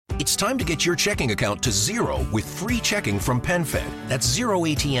It's time to get your checking account to zero with free checking from PenFed. That's zero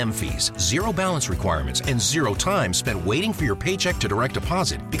ATM fees, zero balance requirements, and zero time spent waiting for your paycheck to direct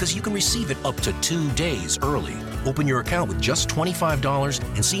deposit because you can receive it up to 2 days early. Open your account with just $25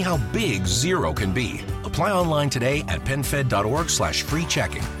 and see how big zero can be. Apply online today at PenFed.org/free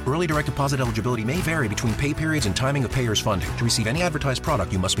checking. Early direct deposit eligibility may vary between pay periods and timing of payers' funding. To receive any advertised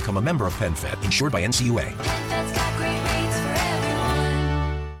product, you must become a member of PenFed, insured by NCUA. PenFed's got great rates for everyone.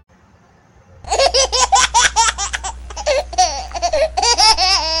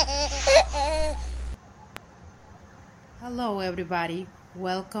 Hello everybody,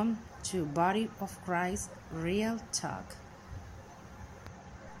 welcome to Body of Christ Real Talk.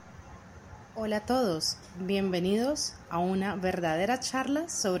 Hola a todos, bienvenidos a una verdadera charla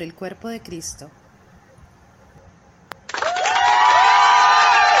sobre el cuerpo de Cristo.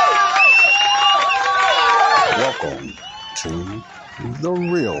 Welcome to the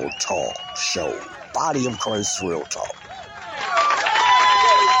Real Talk Show, Body of Christ Real Talk.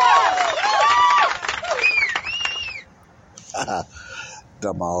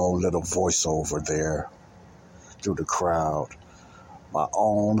 Done my own little voiceover there through the crowd. My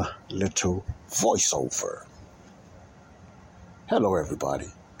own little voiceover. Hello,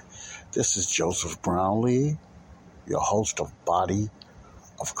 everybody. This is Joseph Brownlee, your host of Body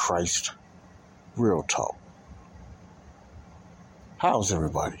of Christ Real Talk. How's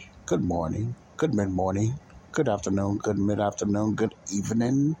everybody? Good morning, good mid-morning, good afternoon, good mid-afternoon, good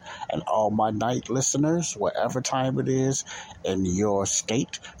evening, and all my night listeners, whatever time it is in your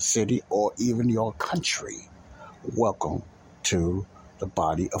state, city, or even your country. Welcome to the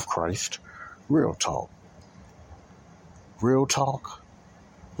Body of Christ Real Talk. Real talk,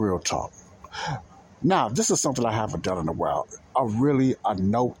 real talk. Now, this is something I haven't done in a while. A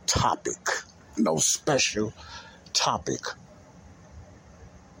no special topic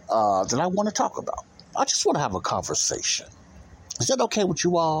that I want to talk about. I just want to have a conversation. Is that okay with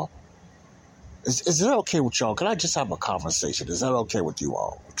you all? Is that okay with y'all? Can I just have a conversation? Is that okay with you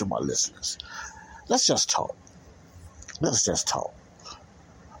all, to my listeners? Let's just talk. The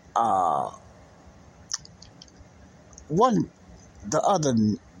other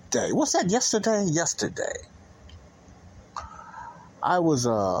day, what's that, Yesterday, I was,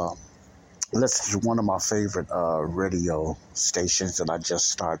 listening to one of my favorite radio stations that I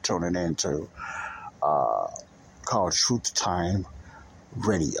just started tuning into, called Truth Time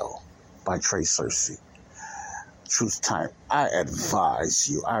Radio by Trey Cersei. Truth Time. I advise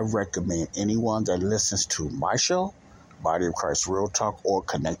you, I recommend anyone that listens to my show, Body of Christ Real Talk, or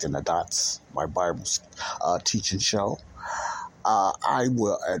Connecting the Dots, my Bible teaching show. I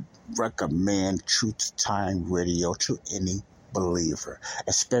will recommend Truth Time Radio to any believer,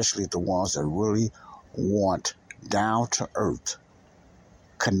 especially the ones that really want down to earth,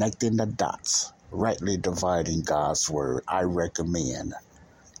 connecting the dots, rightly dividing God's word. I recommend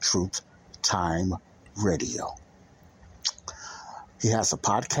Truth Time Radio. He has a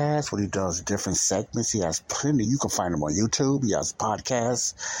podcast where he does different segments. He has plenty. You can find him on YouTube. He has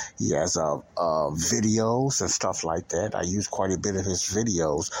podcasts. He has videos and stuff like that. I use quite a bit of his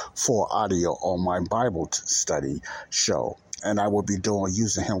videos for audio on my Bible study show. And I will be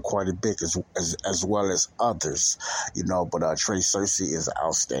using him quite a bit as well as others, but Trey Cersei is an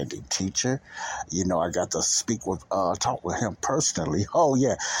outstanding teacher. I got to talk with him personally. Oh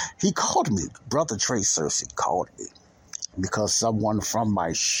yeah, he called me, Brother Trey Cersei called me because someone from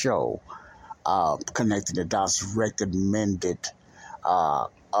my show, Connecting the Dots, recommended,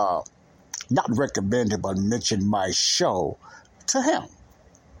 not recommended, but mentioned my show to him.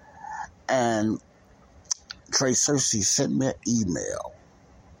 And Trey Cersei sent me an email,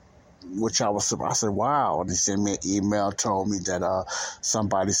 which I was surprised. I said, wow. And he sent me an email, told me that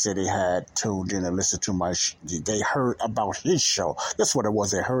somebody said they had tuned in and listened to they heard about his show. That's what it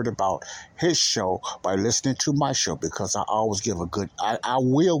was. They heard about his show by listening to my show, because I always I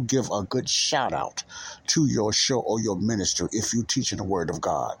will give a good shout out to your show or your ministry if you're teaching the word of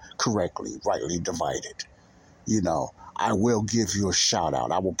God correctly, rightly divided. I will give you a shout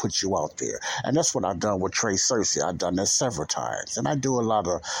out. I will put you out there. And that's what I've done with Trey Cersei. I've done that several times. And I do a lot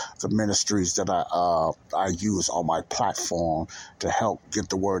of the ministries that I use on my platform to help get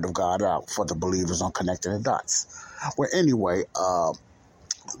the word of God out for the believers on Connecting the Dots. Well, anyway,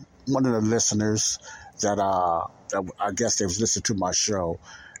 one of the listeners that I guess they've listened to my show,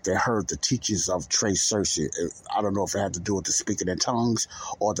 they heard the teachings of Trey Cersei. I don't know if it had to do with the speaking in tongues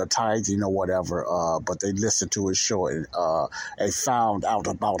or the tithes, whatever. But they listened to his show and they found out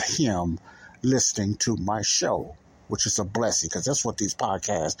about him listening to my show, which is a blessing because that's what these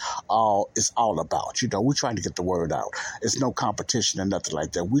podcasts is all about. We're trying to get the word out. It's no competition or nothing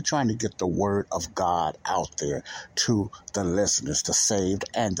like that. We're trying to get the word of God out there to the listeners, the saved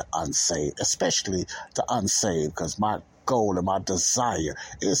and the unsaved, especially the unsaved, because my goal and my desire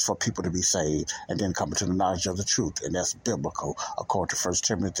is for people to be saved and then come to the knowledge of the truth, and that's biblical according to 1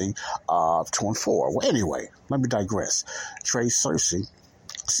 Timothy 2:4. Well, anyway, let me digress. Trey Cersei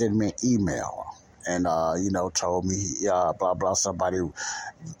sent me an email and told me blah blah, somebody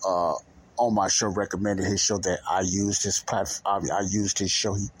on my show recommended his show, that I used his platform. I used his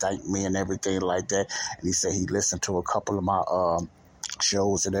show. He thanked me and everything like that, and he said he listened to a couple of my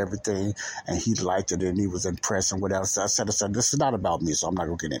shows and everything, and he liked it and he was impressed and whatever. So I said, this is not about me, so I'm not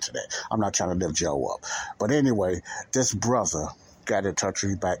going to get into that. I'm not trying to lift Joe up. But anyway, this brother got in touch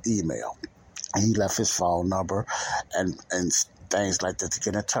with me by email, and he left his phone number and things like that to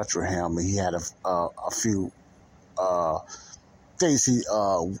get in touch with him. And he had a few things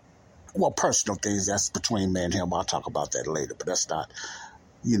personal things that's between me and him. I'll talk about that later, but that's not,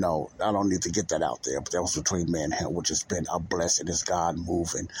 I don't need to get that out there, but that was between me and him, which has been a blessing. It's God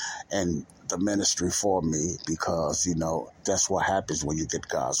moving and the ministry for me, because, that's what happens when you get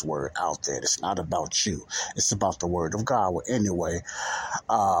God's word out there. It's not about you. It's about the word of God. Well, anyway,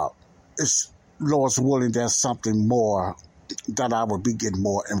 it's Lord's willing, there's something more that I will be getting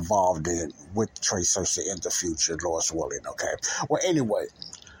more involved in with Trey Cersei in the future, Lord's willing, okay? Well, anyway,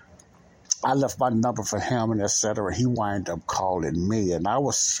 I left my number for him and etc. He wound up calling me, and I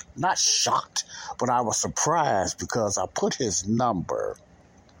was not shocked, but I was surprised because I put his number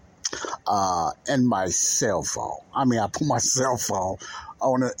in my cell phone. I put my cell phone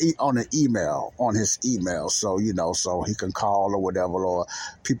on an email, on his email, so so he can call or whatever, or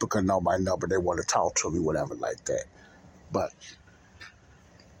people can know my number. They want to talk to me, whatever like that. But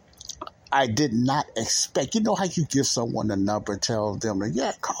I did not expect, how you give someone a number and tell them,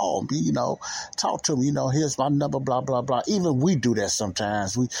 call me, talk to me, here's my number, blah, blah, blah. Even we do that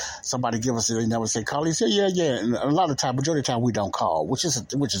sometimes. Somebody give us a number, say, call. He say, yeah. And a lot of time, majority of the time, we don't call, which is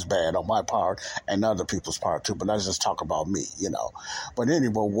bad on my part and other people's part too. But I just talk about me, But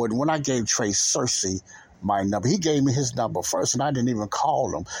anyway, when I gave Trey Cersei my number, he gave me his number first, and I didn't even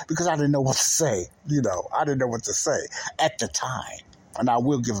call him because I didn't know what to say. I didn't know what to say at the time. And I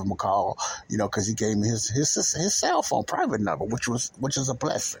will give him a call, because he gave me his cell phone private number, which is a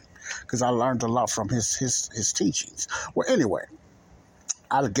blessing, because I learned a lot from his teachings. Well, anyway,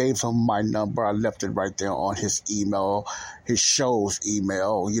 I gave him my number. I left it right there on his email, his show's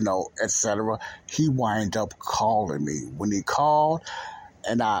email, etc. He wind up calling me. When he called,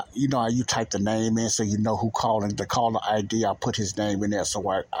 and you type the name in so you know who calling, the caller ID. I put his name in there so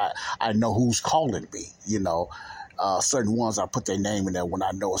I know who's calling me, certain ones, I put their name in there when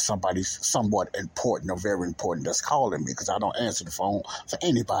I know somebody's somewhat important or very important that's calling me, because I don't answer the phone for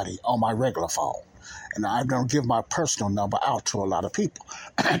anybody on my regular phone. And I don't give my personal number out to a lot of people,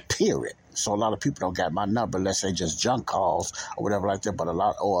 period. So a lot of people don't get my number unless they just junk calls or whatever like that. But a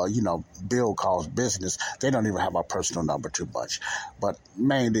lot, or, bill calls, business, they don't even have my personal number too much. But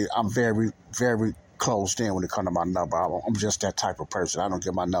mainly, I'm very, very closed in when it comes to my number. I'm just that type of person. I don't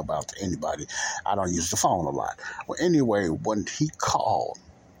give my number out to anybody. I don't use the phone a lot. Well, anyway, when he called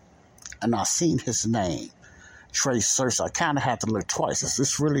and I seen his name, Trey Cersei, I kind of had to look twice. Is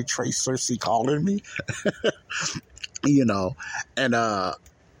this really Trey Cersei calling me? And I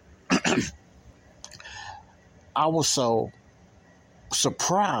was so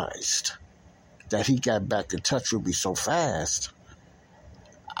surprised that he got back in touch with me so fast.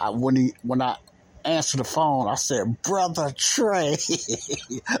 When I answered the phone, I said, Brother Trey,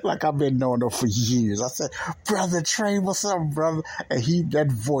 like I've been knowing him for years. I said, Brother Trey, what's up, brother? And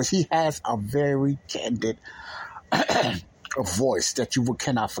that voice, he has a very candid a voice that you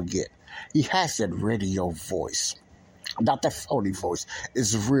cannot forget. He has that radio voice. Not that phony voice.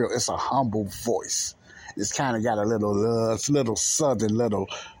 It's real. It's a humble voice. It's kind of got a little southern little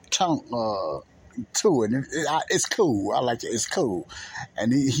tongue to it. It's cool. I like it. It's cool.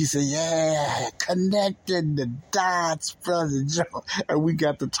 And he said, yeah, connecting the dots, Brother Joe. And we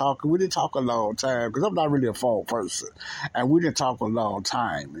got to talking. We didn't talk a long time because I'm not really a phone person. And we didn't talk a long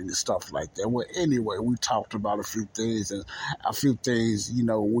time and stuff like that. Well, anyway, we talked about a few things, and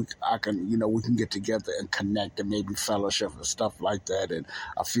we can get together and connect and maybe fellowship and stuff like that. And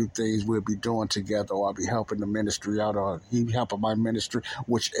a few things we'll be doing together, or I'll be helping the ministry out, or he helping my ministry,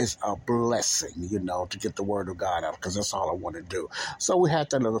 which is a blessing, to get the word of God out, because that's all I want to do. So we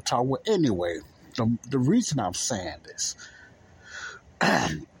had that little talk. Well, anyway, the reason I'm saying this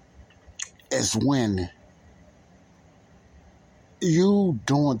is when you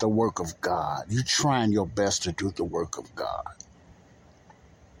doing the work of God. You trying your best to do the work of God.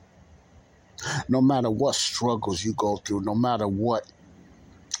 No matter what struggles you go through, no matter what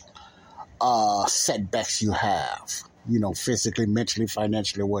setbacks you have, physically, mentally,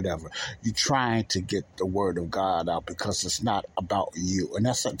 financially, whatever, you're trying to get the word of God out because it's not about you. And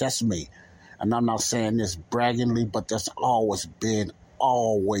that's me. And I'm not saying this braggingly, but that's always been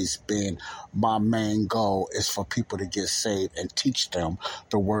my main goal, is for people to get saved and teach them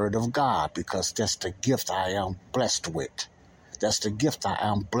the word of God, because that's the gift I am blessed with. That's the gift I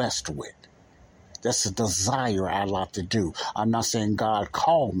am blessed with. That's a desire I like to do. I'm not saying God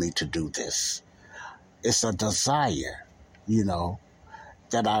called me to do this. It's a desire,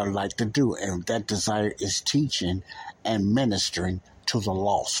 that I like to do. And that desire is teaching and ministering to the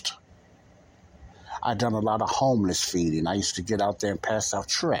lost. I've done a lot of homeless feeding. I used to get out there and pass out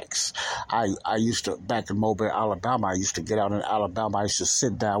tracts. I used to, back in Mobile, Alabama, I used to get out in Alabama. I used to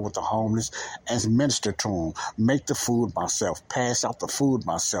sit down with the homeless and minister to them, make the food myself, pass out the food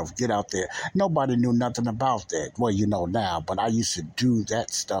myself, get out there. Nobody knew nothing about that. Well, now, but I used to do that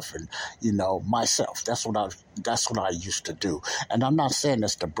stuff and, myself. That's what I used to do. And I'm not saying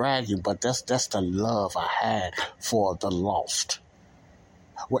that's the bragging, but that's the love I had for the lost.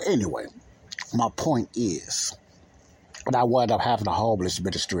 Well, anyway, my point is, and I wound up having a homeless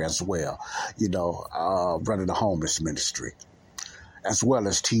ministry as well, running a homeless ministry, as well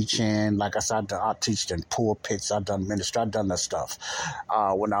as teaching. Like I said, I teach in pulpits. I've done ministry. I've done that stuff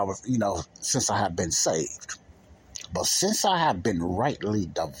when I was, since I have been saved. But since I have been rightly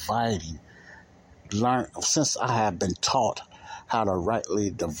dividing, since I have been taught how to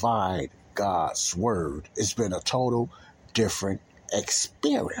rightly divide God's word, it's been a total different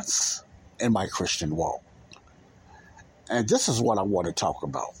experience in my Christian walk. And this is what I want to talk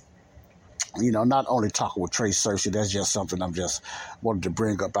about. Not only talking with Trey Searcy, that's just something I'm just wanted to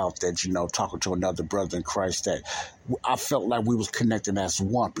bring up out that, talking to another brother in Christ, that I felt like we was connected as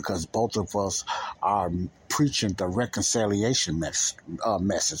one, because both of us are preaching the reconciliation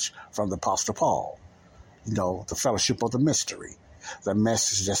message from the Apostle Paul. The fellowship of the mystery, the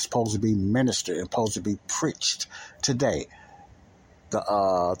message that's supposed to be ministered and supposed to be preached today.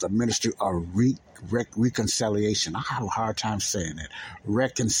 The ministry of reconciliation. I have a hard time saying it.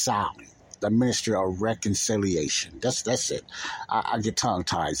 Reconciling. The ministry of reconciliation. That's it. I get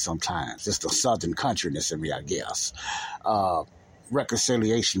tongue-tied sometimes. It's the southern countryness in me, I guess.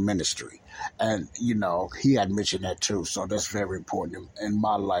 Reconciliation ministry. And, he had mentioned that too. So that's very important in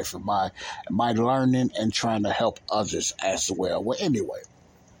my life, and my learning and trying to help others as well. Well, anyway,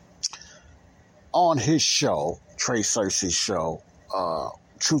 on his show, Trey Searcy's show,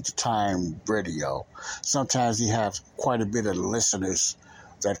 Truth Time Radio, sometimes he has quite a bit of listeners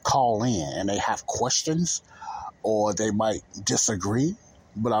that call in and they have questions, or they might disagree,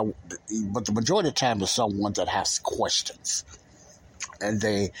 but the majority of the time there's someone that has questions, and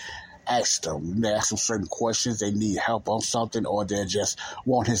they ask them certain questions. They need help on something, or they just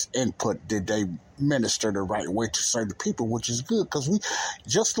want his input. Did they minister the right way to certain people, which is good, because we,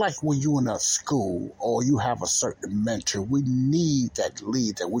 just like when you in a school or you have a certain mentor, we need that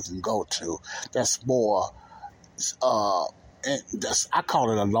lead that we can go to. That's more, I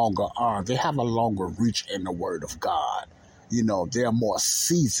call it a longer arm. They have a longer reach in the Word of God. They're more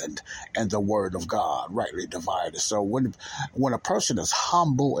seasoned in the word of God, rightly divided. So when a person is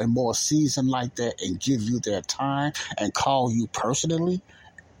humble and more seasoned like that, and give you their time and call you personally,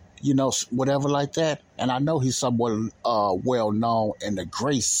 whatever like that. And I know he's somewhat well known in the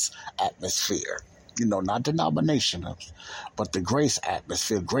grace atmosphere, not denominational, but the grace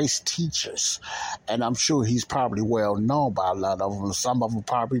atmosphere, grace teachers. And I'm sure he's probably well known by a lot of them. Some of them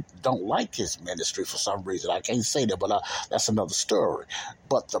probably don't like his ministry for some reason. I can't say that, but that's another story.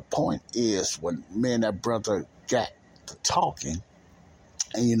 But the point is, when me and that brother got to talking,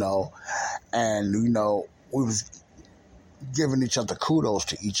 we was giving each other kudos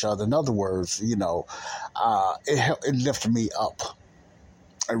to each other. In other words, it lifted me up.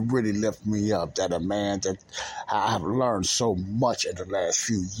 It really lifted me up, that a man that I have learned so much in the last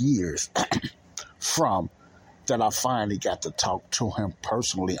few years from, that I finally got to talk to him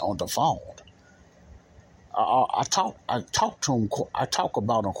personally on the phone. I talk to him. I talk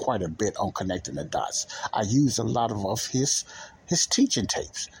about him quite a bit on Connecting the Dots. I use a lot of his teaching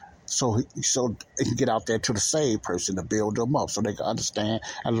tapes, so it can get out there to the saved person to build them up, so they can understand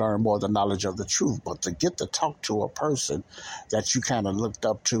and learn more of the knowledge of the truth. But to get to talk to a person that you kind of looked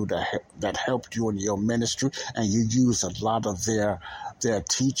up to, that helped you in your ministry, and you use a lot of their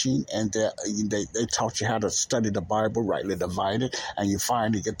teaching, and they taught you how to study the Bible, rightly divided, and you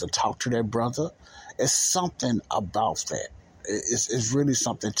finally get to talk to that brother. It's something about that. It's really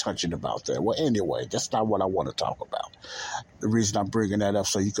something touching about that. Well, anyway, that's not what I want to talk about. The reason I'm bringing that up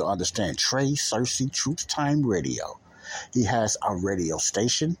so you can understand. Trey Searcy, Truth Time Radio. He has a radio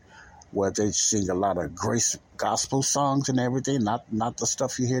station where they sing a lot of grace gospel songs and everything. Not the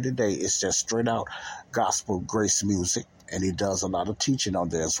stuff you hear today. It's just straight out gospel grace music. And he does a lot of teaching on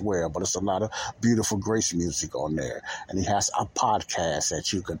there as well. But it's a lot of beautiful grace music on there. And he has a podcast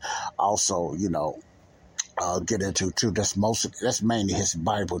that you can also, get into too. That's mainly his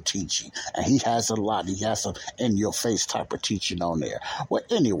Bible teaching, and he has a lot. He has some in your face type of teaching on there. Well,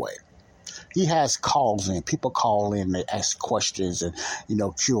 anyway, he has calls in. People call in, they ask questions and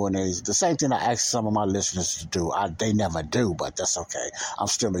Q&As. The same thing I ask some of my listeners to do. They never do, but that's okay. I'm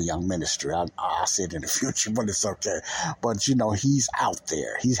still a young ministry. I see it in the future, but it's okay. But he's out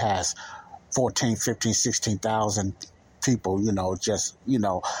there. He has 14, 15, 16,000 people.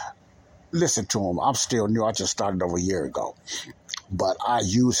 Listen to him. I'm still new. I just started over a year ago. But I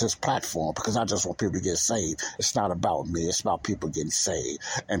use his platform because I just want people to get saved. It's not about me. It's about people getting saved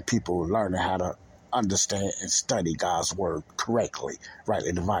and people learning how to understand and study God's word correctly,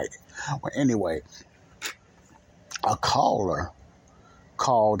 rightly divided. Well, anyway, a caller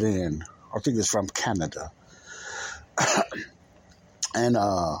called in. I think it's from Canada. And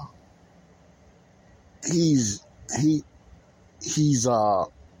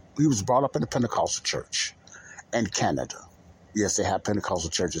he was brought up in a Pentecostal church in Canada. Yes, they have Pentecostal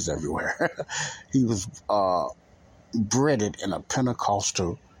churches everywhere. He was bred in a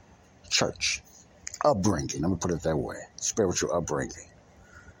Pentecostal church upbringing. Let me put it that way. Spiritual upbringing.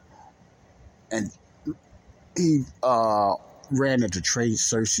 And he ran into Trey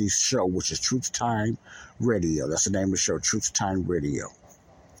Searcy's show, which is Truth Time Radio. That's the name of the show, Truth Time Radio.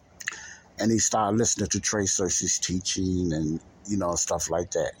 And he started listening to Trey Searcy's teaching and stuff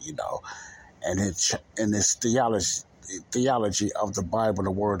like that, and his theology of the Bible,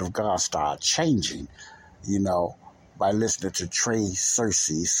 the Word of God, started changing, by listening to Trey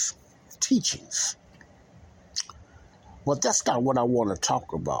Searcy's teachings. But that's not what I want to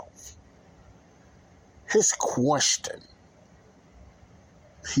talk about. His question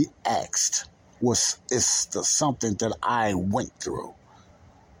he asked is something that I went through,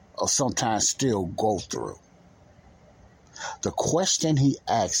 or sometimes still go through. The question he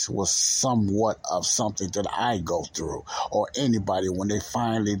asked was somewhat of something that I go through, or anybody when they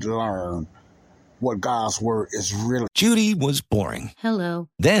finally learn what God's word is really. Judy was boring. Hello.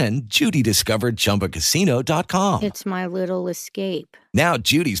 Then Judy discovered ChumbaCasino.com. It's my little escape. Now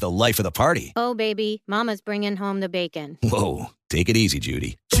Judy's the life of the party. Oh, baby, mama's bringing home the bacon. Whoa, take it easy,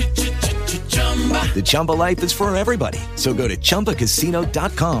 Judy. The Chumba life is for everybody. So go to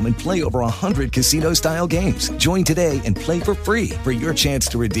ChumbaCasino.com and play over 100 casino-style games. Join today and play for free for your chance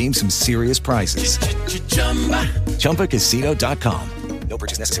to redeem some serious prizes. ChumbaCasino.com. No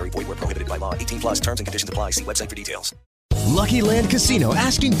purchase necessary. Void where prohibited by law. 18 plus terms and conditions apply. See website for details. Lucky Land Casino,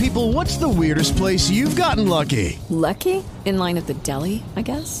 asking people, what's the weirdest place you've gotten lucky? Lucky? In line at the deli, I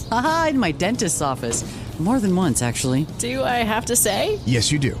guess? Aha, in my dentist's office. More than once, actually. Do I have to say?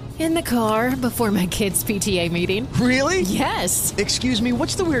 Yes, you do. In the car before my kids' PTA meeting. Really? Yes. Excuse me,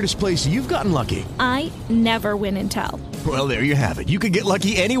 what's the weirdest place you've gotten lucky? I never win and tell. Well, there you have it. You can get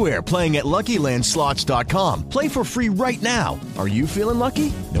lucky anywhere, playing at LuckyLandSlots.com. Play for free right now. Are you feeling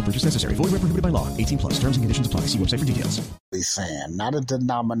lucky? No purchase necessary. Void where prohibited by law. 18 plus. Terms and conditions apply. See website for details. Saying, not a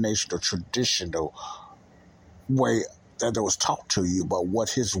denominational, traditional way that it was taught to you, but what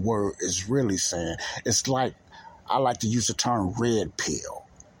his word is really saying. It's like, I like to use the term red pill.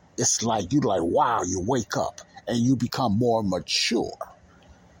 It's like wow, you wake up and you become more mature.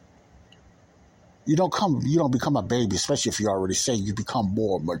 You don't become a baby, especially if you already say you become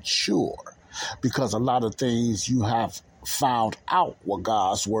more mature, because a lot of things you have found out what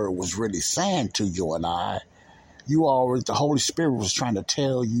God's word was really saying to you and I. The Holy Spirit was trying to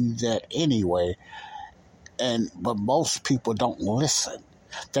tell you that anyway. But most people don't listen.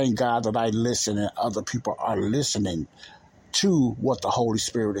 Thank God that I listen and other people are listening to what the Holy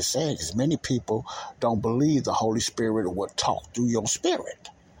Spirit is saying. Because many people don't believe the Holy Spirit will talk through your spirit.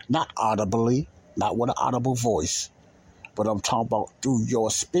 Not audibly, not with an audible voice. But I'm talking about through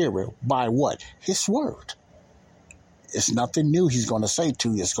your spirit by what? His word. It's nothing new he's going to say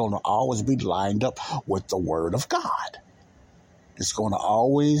to you. It's going to always be lined up with the word of God. It's going to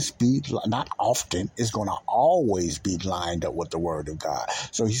always be, not often, it's going to always be lined up with the word of God.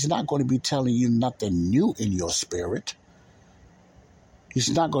 So he's not going to be telling you nothing new in your spirit. He's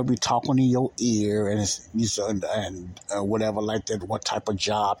not going to be talking in your ear and whatever like that, what type of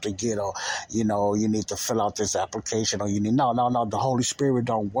job to get, or, you need to fill out this application, or no. The Holy Spirit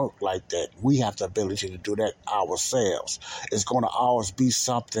don't work like that. We have the ability to do that ourselves. It's going to always be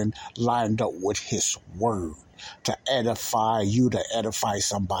something lined up with His Word to edify you, to edify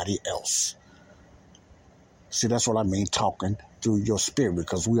somebody else. See, that's what I mean, talking through your spirit,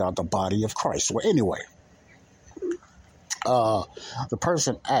 because we are the body of Christ. Well, anyway, the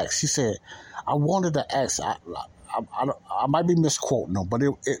person asked, he said, I wanted to ask, I might be misquoting him, but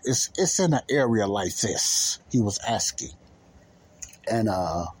it's in an area like this, he was asking. And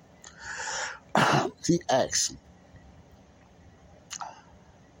he asked,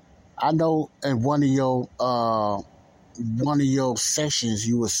 I know in one of your sessions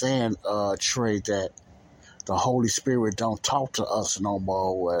you were saying, Trey, that the Holy Spirit don't talk to us no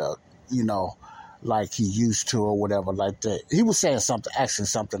more, like He used to, or whatever like that. He was saying something, asking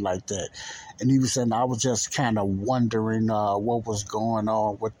something like that. And he was saying, I was just kind of wondering what was going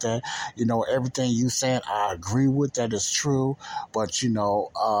on with that. Everything you saying, I agree with, that is true. But,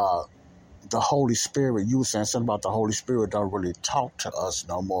 the Holy Spirit, you were saying something about the Holy Spirit don't really talk to us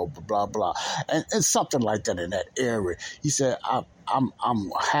no more, blah, blah. And something like that in that area. He said,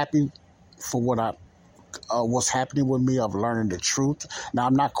 I'm happy for what's happening with me of learning the truth. Now,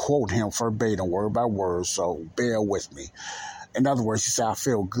 I'm not quoting him verbatim, word by word, so bear with me. In other words, he said, I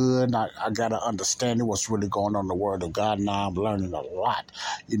feel good, and I got to understand what's really going on in the Word of God. Now I'm learning a lot,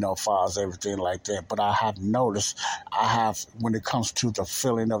 as far as everything like that. But I have noticed, when it comes to the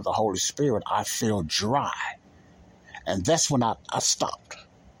feeling of the Holy Spirit, I feel dry. And that's when I stopped.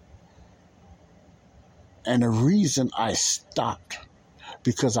 And the reason I stopped,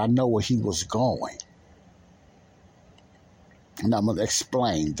 because I know where he was going. And I'm going to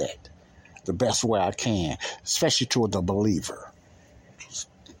explain that the best way I can, especially to the believer,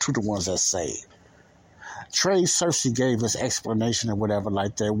 to the ones that saved. Trey Cersei gave his explanation or whatever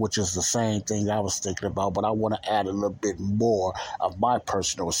like that, which is the same thing I was thinking about, but I want to add a little bit more of my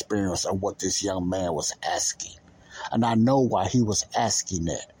personal experience of what this young man was asking. And I know why he was asking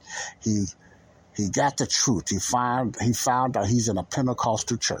that. He got the truth. He found out he's in a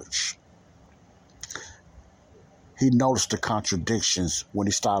Pentecostal church. He noticed the contradictions when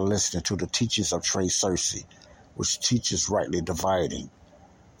he started listening to the teachings of Trey Cersei, which teaches rightly dividing,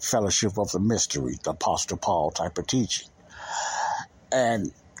 fellowship of the mystery, the Apostle Paul type of teaching.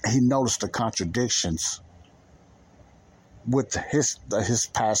 And he noticed the contradictions with his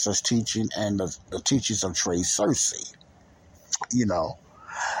pastor's teaching and the teachings of Trey Cersei,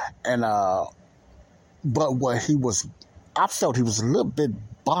 And but I felt he was a little bit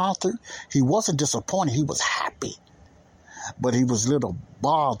bothered. He wasn't disappointed. He was happy. But he was a little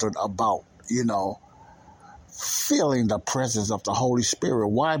bothered about, feeling the presence of the Holy Spirit.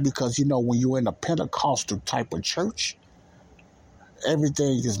 Why? Because, when you're in a Pentecostal type of church,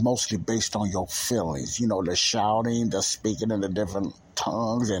 everything is mostly based on your feelings. The shouting, the speaking in the different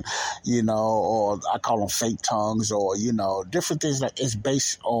tongues, and, or I call them fake tongues, or, different things like it's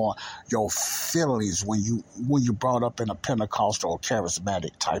based on your feelings when you brought up in a Pentecostal or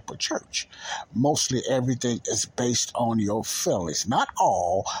charismatic type of church. Mostly everything is based on your feelings. Not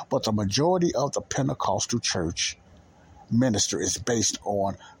all, but the majority of the Pentecostal church minister is based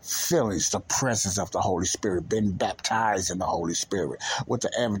on feelings, the presence of the Holy Spirit, being baptized in the Holy Spirit with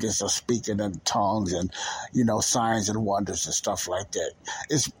the evidence of speaking in tongues and, signs and wonders and stuff like that.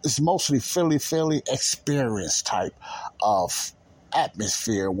 It's mostly feely experience type of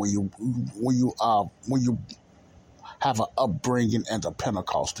atmosphere when you have an upbringing in the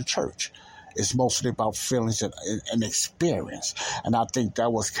Pentecostal church. It's mostly about feelings and experience. And I think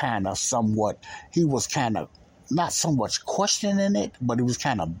that was he was not so much questioning it, but he was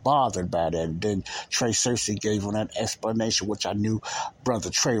kind of bothered by that. And then Trey Cersei gave him an explanation, which I knew Brother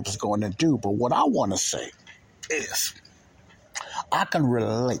Trey was going to do. But what I want to say is, I can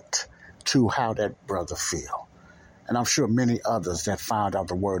relate to how that brother feel. And I'm sure many others that found out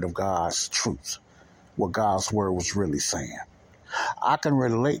the word of God's truth, what God's word was really saying. I can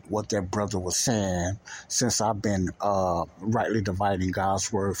relate what that brother was saying since I've been rightly dividing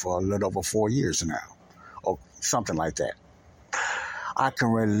God's word for a little over 4 years now. Or something like that. I can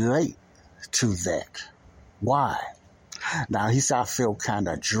relate to that. Why? Now, he said, I feel kind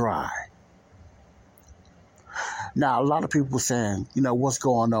of dry. Now, a lot of people saying, what's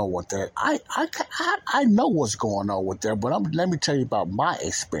going on with that? I know what's going on with that, but let me tell you about my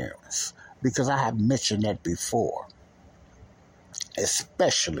experience, because I have mentioned that before.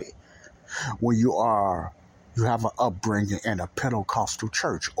 Especially when you have an upbringing in a Pentecostal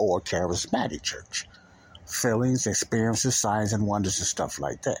church or a charismatic church. feelings, experiences, signs, and wonders and stuff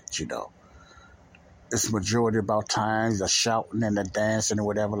like that, you know. It's majority about times the shouting and the dancing and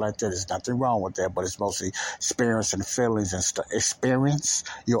whatever like that. There's nothing wrong with that, but it's mostly experience and feelings and stuff. Experience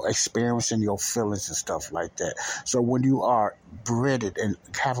and your feelings and stuff like that. So when you are bred and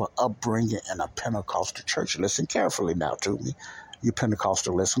have an upbringing in a Pentecostal church, listen carefully now to me, you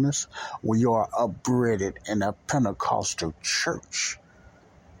Pentecostal listeners. When you are upbred in a Pentecostal church,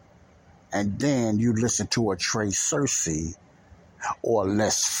 and then you listen to a Trey Cersei or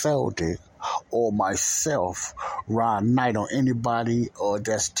Les Feldick or myself, Ron Knight, or anybody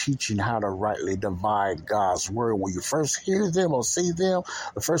that's teaching how to rightly divide God's word. When you first hear them or see them,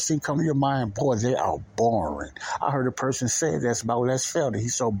 the first thing come to your mind, boy, they are boring. I heard a person say that's about Les Feldick.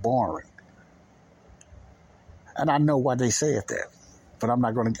 He's so boring. And I know why they said that. But I'm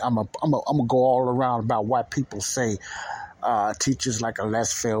not going to, I'm gonna go all around about why people say teachers like a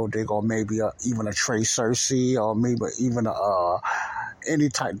Les Feldick or maybe even a Trey Cersei or maybe even any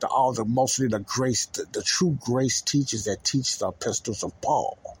type, mostly the grace, the true grace teachers that teach the epistles of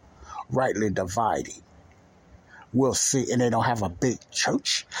Paul, rightly dividing. We'll see, and they don't have a big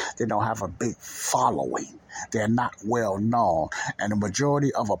church. They don't have a big following. They're not well known. And the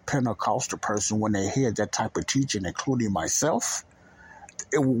majority of a Pentecostal person, when they hear that type of teaching, including myself,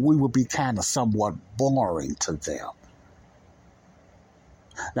 we would be kind of somewhat boring to them.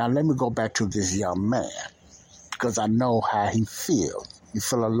 Now, let me go back to this young man, because I know how he feels. You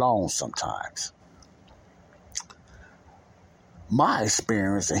feel alone sometimes. My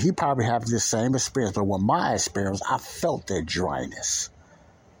experience, and he probably has the same experience, but with my experience, I felt that dryness.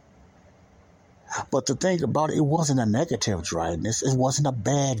 But the thing about it, it wasn't a negative dryness. It wasn't a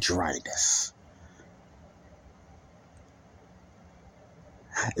bad dryness.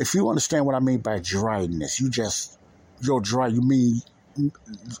 If you understand what I mean by dryness,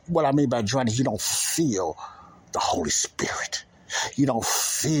 what I mean by dryness, you don't feel the Holy Spirit. You don't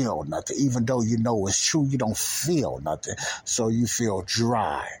feel nothing. Even though you know it's true, you don't feel nothing. So you feel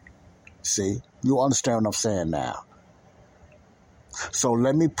dry. See? You understand what I'm saying now? So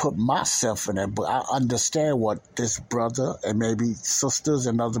let me put myself in it, but I understand what this brother and maybe sisters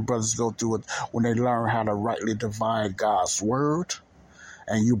and other brothers go through it when they learn how to rightly divide God's word.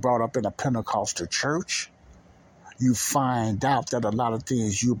 And you brought up in a Pentecostal church, you find out that a lot of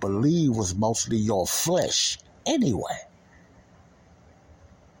things you believe was mostly your flesh anyway.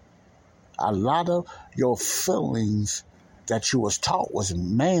 A lot of your feelings that you was taught was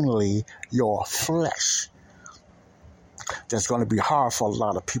mainly your flesh. That's going to be hard for a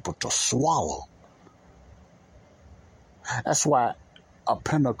lot of people to swallow. That's why a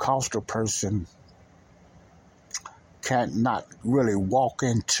Pentecostal person cannot really walk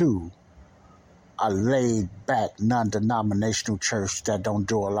into a laid-back, non-denominational church that don't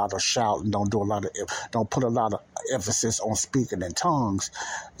do a lot of shouting, don't put a lot of emphasis on speaking in tongues,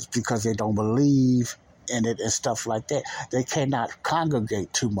 because they don't believe in it and stuff like that. They cannot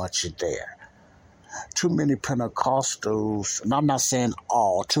congregate too much in there. Too many Pentecostals, and I'm not saying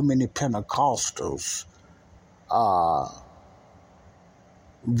all, too many Pentecostals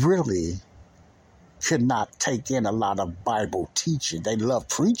really cannot take in a lot of Bible teaching. They love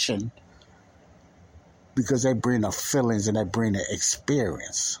preaching because they bring the feelings and they bring the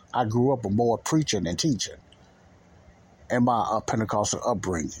experience. I grew up with more preaching than teaching in my Pentecostal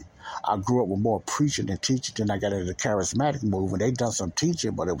upbringing. I grew up with more preaching than teaching. Then I got into the charismatic movement. They done some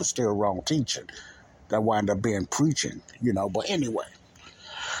teaching, but it was still wrong teaching. That wound up being preaching, But anyway,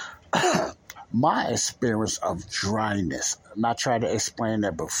 my experience of dryness, and I tried to explain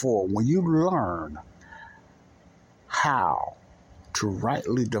that before, when you learn how to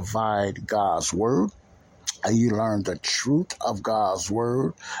rightly divide God's word, and you learn the truth of God's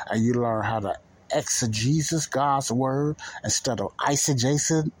word, and you learn how to exegesis God's word instead of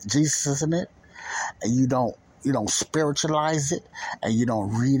eisegesing it, and you don't spiritualize it, and you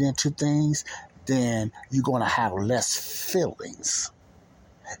don't read into things, then you're going to have less feelings.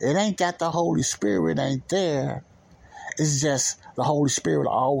 It ain't that the Holy Spirit ain't there. It's just the Holy Spirit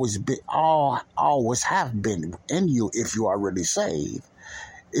always have been in you if you are really saved.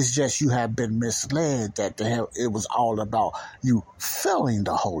 It's just you have been misled that it was all about you feeling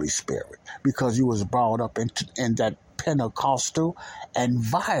the Holy Spirit because you was brought up in that Pentecostal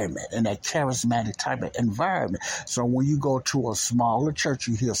environment, in that charismatic type of environment. So when you go to a smaller church,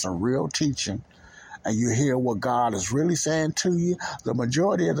 you hear some real teaching, and you hear what God is really saying to you, the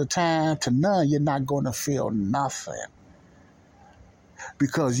majority of the time, to none, you're not going to feel nothing.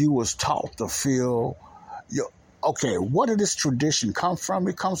 Because you was taught to feel, okay, where did this tradition come from?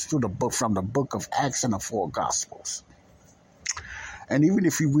 It comes from the book of Acts and the 4 Gospels. And even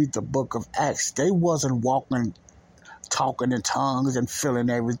if you read the book of Acts, they wasn't walking, talking in tongues and feeling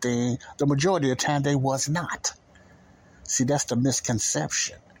everything. The majority of the time, they was not. See, that's the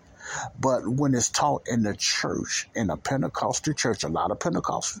misconception. But when it's taught in the church, in a Pentecostal church, a lot of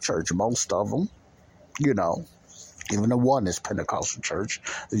Pentecostal church, most of them, you know, even the Oneness Pentecostal church,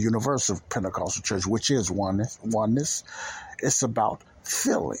 the Universal Pentecostal church, which is oneness, it's about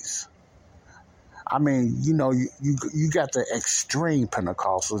feelings. I mean, you know, you got the extreme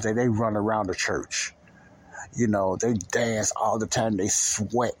Pentecostals that they run around the church. You know, they dance all the time, they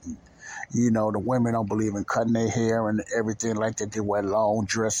sweating. You know, the women don't believe in cutting their hair and everything like that. They wear long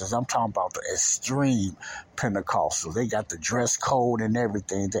dresses. I'm talking about the extreme Pentecostals. They got the dress code and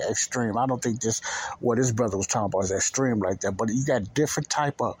everything, the extreme. I don't think what this brother was talking about is extreme like that, but you got different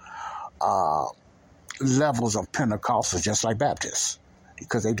type of levels of Pentecostals, just like Baptists,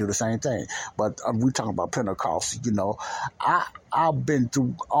 because they do the same thing. But we're talking about Pentecostals, you know. I've been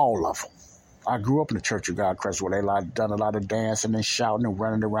through all of them. I grew up in the Church of God Christ where they done a lot of dancing and shouting and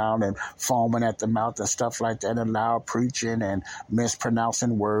running around and foaming at the mouth and stuff like that, and loud preaching and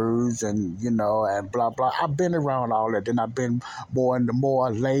mispronouncing words and, you know, and blah, blah. I've been around all that. Then I've been more in the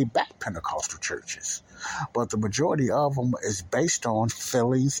more laid-back Pentecostal churches. But the majority of them is based on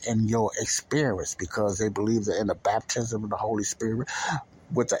feelings and your experience, because they believe that in the baptism of the Holy Spirit,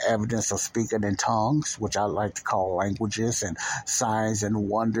 with the evidence of speaking in tongues, which I like to call languages, and signs and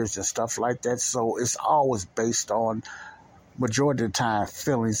wonders and stuff like that. So it's always based on, majority of the time,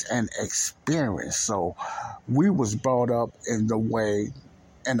 feelings and experience. So we was brought up in the way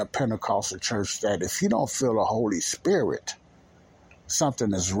in a Pentecostal church that if you don't feel the Holy Spirit,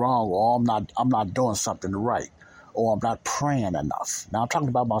 something is wrong, or I'm not doing something right, or I'm not praying enough. Now, I'm talking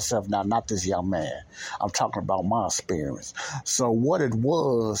about myself now, not this young man. I'm talking about my experience. So what it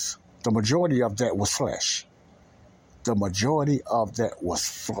was, the majority of that was flesh. The majority of that was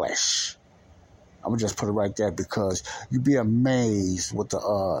flesh. I'm going to just put it right there, because you'd be amazed with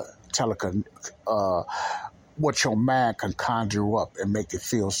the what your mind can conjure up and make it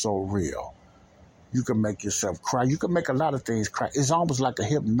feel so real. You can make yourself cry. You can make a lot of things cry. It's almost like a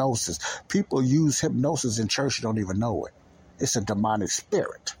hypnosis. People use hypnosis in church, you don't even know it. It's a demonic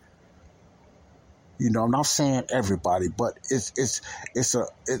spirit. You know, I'm not saying everybody, but Satan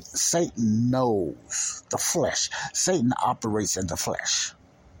knows the flesh. Satan operates in the flesh.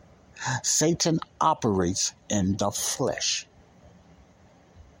 Satan operates in the flesh.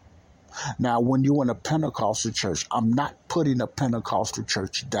 Now, when you're in a Pentecostal church, I'm not putting a Pentecostal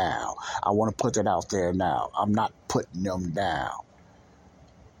church down. I want to put that out there now. I'm not putting them down.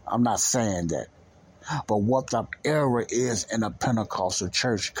 I'm not saying that. But what the error is in a Pentecostal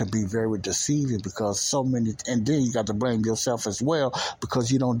church could be very deceiving, because so many, and then you got to blame yourself as well,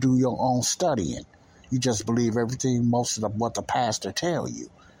 because you don't do your own studying. You just believe everything, most of what the pastor tell you.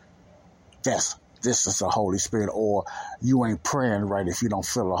 This is the Holy Spirit, or you ain't praying right if you don't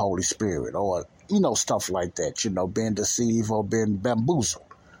feel the Holy Spirit, or, you know, stuff like that, you know, being deceived or being bamboozled,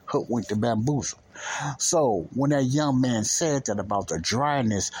 hoodwinked and bamboozled. So when that young man said that about the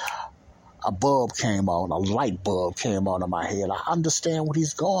dryness, a bulb came on, a light bulb came on in my head. I understand what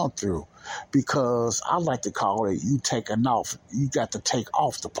he's going through, because I like to call it, you got to take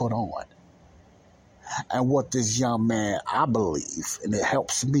off to put on. And what this young man, I believe, and it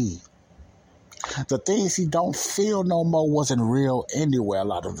helps me, the things he don't feel no more wasn't real anyway a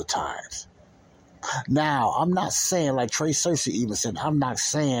lot of the times. Now, I'm not saying, like Trey Cersei even said, I'm not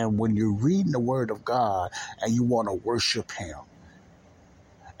saying when you're reading the Word of God and you want to worship Him,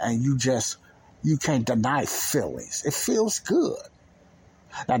 and you can't deny feelings. It feels good.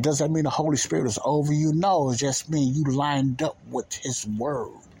 Now, does that mean the Holy Spirit is over you? No, it just means you lined up with His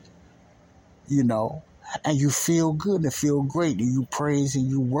Word, you know, and you feel good and feel great, and you praise and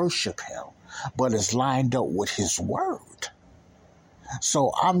you worship Him. But it's lined up with His Word.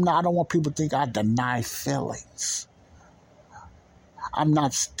 So I don't want people to think I deny feelings. I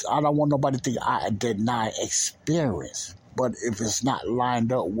don't want nobody to think I deny experience. But if it's not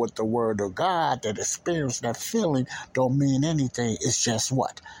lined up with the Word of God, that experience, that feeling don't mean anything. It's just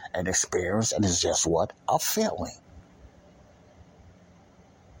what? An experience, and it's just what? A feeling.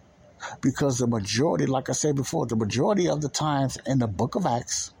 Because the majority, like I said before, the majority of the times in the book of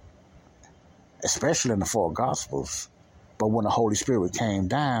Acts, especially in the four Gospels, but when the Holy Spirit came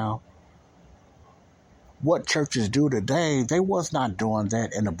down, what churches do today, they was not doing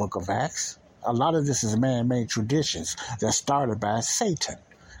that in the book of Acts. A lot of this is man-made traditions that started by Satan,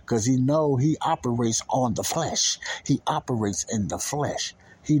 because he operates on the flesh. He operates in the flesh.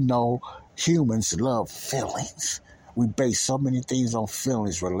 He know humans love feelings. We base so many things on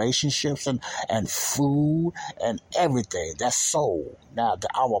feelings, relationships, and food and everything. That's soul. Now,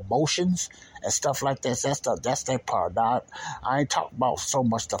 our emotions and stuff like that, that's that part. Now, I ain't talking about so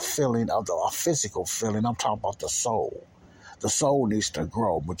much the feeling of a physical feeling. I'm talking about the soul. The soul needs to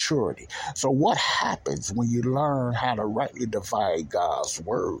grow, maturity. So what happens when you learn how to rightly divide God's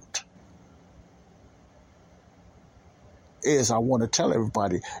word? Is I want to tell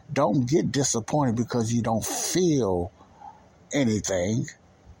everybody, don't get disappointed because you don't feel anything,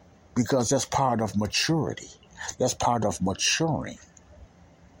 because that's part of maturity. That's part of maturing.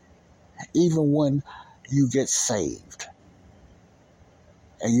 Even when you get saved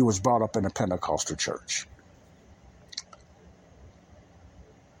and you was brought up in a Pentecostal church,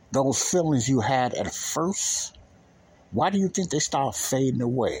 those feelings you had at first, why do you think they start fading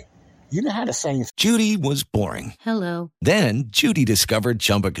away? You know how the same. Judy was boring. Hello. Then Judy discovered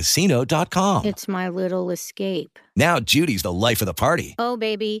ChumbaCasino.com. It's my little escape. Now Judy's the life of the party. Oh,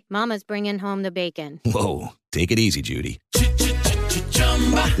 baby, mama's bringing home the bacon. Whoa, take it easy, Judy.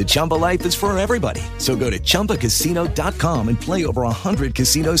 The Chumba life is for everybody. So go to ChumbaCasino.com and play over 100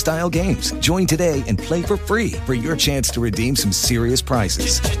 casino-style games. Join today and play for free for your chance to redeem some serious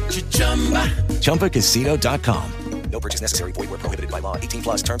prizes. ChumbaCasino.com. No purchase necessary. Void where prohibited by law. 18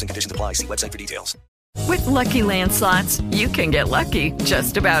 plus terms and conditions apply. See website for details. With Lucky Land Slots, you can get lucky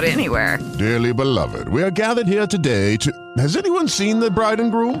just about anywhere. Dearly beloved, we are gathered here today to... Has anyone seen the bride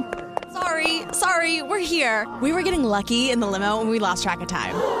and groom? Sorry, we're here. We were getting lucky in the limo and we lost track of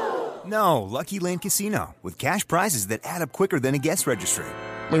time. No, Lucky Land Casino, with cash prizes that add up quicker than a guest registry.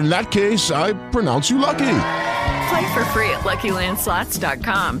 In that case, I pronounce you lucky. Play for free at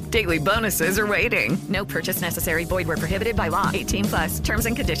LuckyLandSlots.com. Daily bonuses are waiting. No purchase necessary. Void where prohibited by law. 18 plus. Terms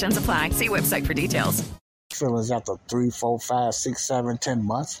and conditions apply. See website for details. Feelings after 3, 4, 5, 6, 7, 10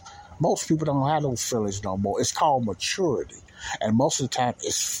 months. Most people don't have those feelings no more. It's called maturity. And most of the time,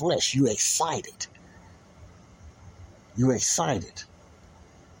 it's flesh. You're excited. You're excited.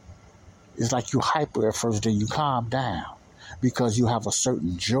 It's like you hyper at first, then you calm down because you have a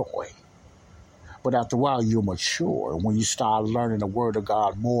certain joy. But after a while, you mature. When you start learning the Word of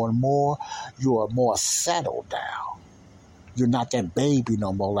God more and more, you are more settled down. You're not that baby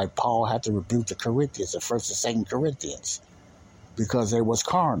no more, like Paul had to rebuke the Corinthians, the 1st and 2nd Corinthians, because they was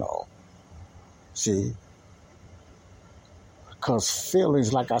carnal. See? Because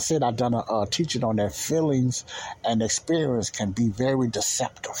feelings, like I said, I've done a teaching on that. Feelings and experience can be very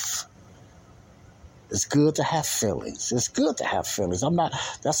deceptive. It's good to have feelings. It's good to have feelings. I'm not.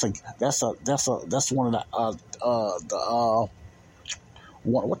 That's one of the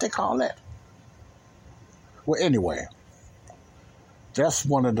what they call that. Well, anyway, that's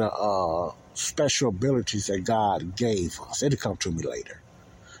one of the special abilities that God gave us. It'll come to me later.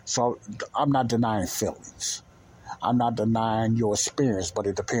 So I'm not denying feelings. I'm not denying your experience, but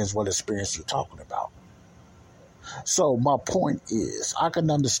it depends what experience you're talking about. So my point is, I can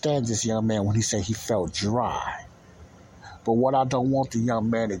understand this young man when he said he felt dry. But what I don't want the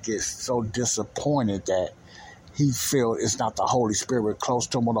young man to get so disappointed that he feels it's not the Holy Spirit close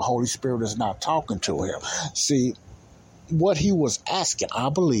to him or the Holy Spirit is not talking to him. See, what he was asking, I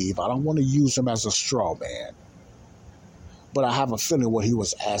believe, I don't want to use him as a straw man, but I have a feeling what he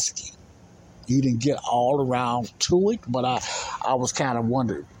was asking. He didn't get all around to it, but I was kind of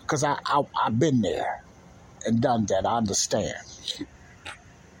wondering, because I've been there and done that. I understand.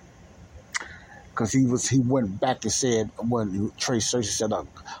 Because he went back and said, when Trey Searcy said the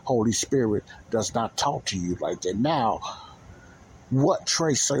Holy Spirit does not talk to you like that. Now, what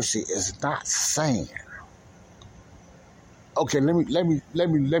Trey Searcy is not saying. Okay, let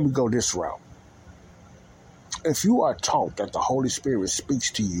me go this route. If you are taught that the Holy Spirit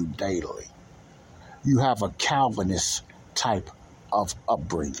speaks to you daily, you have a Calvinist type of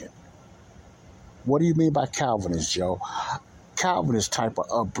upbringing. What do you mean by Calvinist, Joe? Calvinist type of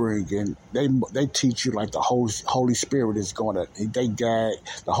upbringing, they teach you like the Holy Spirit is going to, the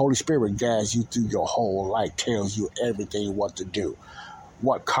Holy Spirit guides you through your whole life, tells you everything what to do,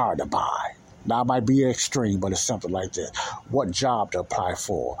 what car to buy. Now, it might be extreme, but it's something like that. What job to apply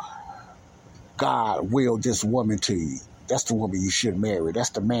for. God willed this woman to you. That's the woman you should marry.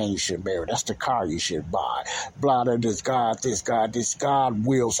 That's the man you should marry. That's the car you should buy. Blah, blah, this God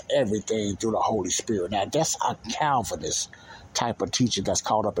wills everything through the Holy Spirit. Now, that's a Calvinist type of teaching that's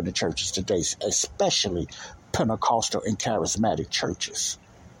caught up in the churches today, especially Pentecostal and charismatic churches.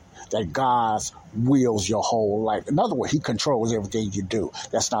 That God wills your whole life. In other words, he controls everything you do.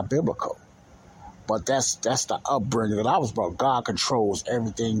 That's not biblical. But that's the upbringing that I was brought. God controls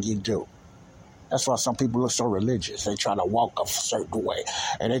everything you do. That's why some people look so religious. They try to walk a certain way.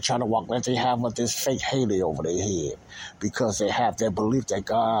 And they try to walk like they have this fake halo over their head because they have their belief that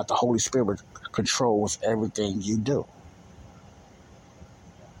God, the Holy Spirit, controls everything you do.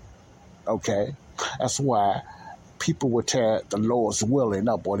 Okay? That's why people would tear the Lord's willing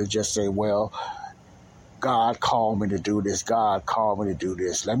up, or they just say, well, God called me to do this. God called me to do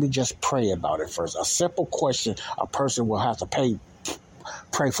this. Let me just pray about it first. A simple question a person will have to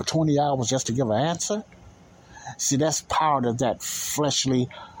pray for 20 hours just to give an answer. See, that's part of that fleshly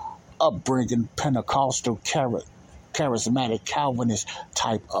upbringing, Pentecostal, charismatic, Calvinist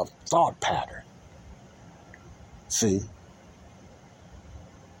type of thought pattern. See,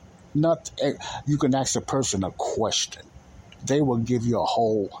 you can ask a person a question. They will give you a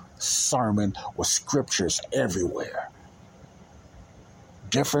whole sermon with scriptures everywhere.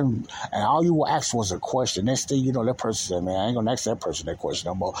 Different, and all you will ask was a question. Next thing you know, that person said, man, I ain't going to ask that person that question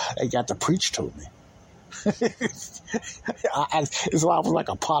no more. They got to preach to me. It's why I was like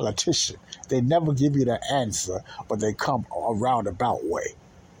a politician. They never give you the answer, but they come a roundabout way.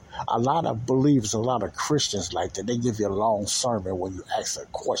 A lot of believers, a lot of Christians like that. They give you a long sermon when you ask a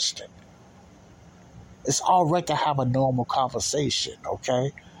question. It's all right to have a normal conversation,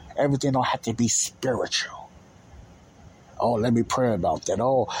 okay? Everything don't have to be spiritual. Oh, let me pray about that.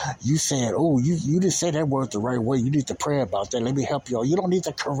 Oh, you said, you didn't say that word the right way. You need to pray about that. Let me help you. You don't need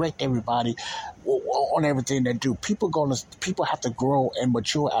to correct everybody on everything they do. People have to grow and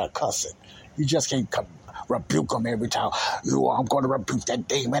mature out of cussing. You just can't rebuke them every time. I'm going to rebuke that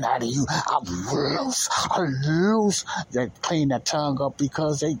demon out of you. I lose. They clean that tongue up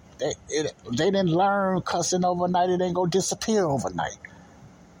because they didn't learn cussing overnight. It ain't going to disappear overnight.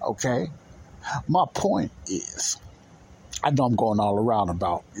 Okay? My point is, I know I'm going all around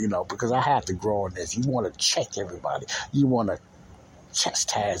about, because I have to grow in this. You want to check everybody. You want to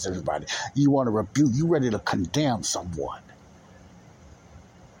chastise everybody. You want to rebuke. You ready to condemn someone.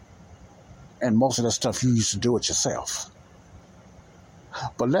 And most of that stuff you used to do it yourself.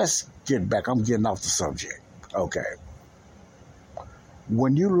 But let's get back. I'm getting off the subject. Okay.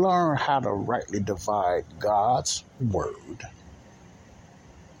 When you learn how to rightly divide God's word,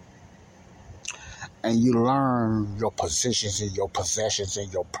 and you learn your positions and your possessions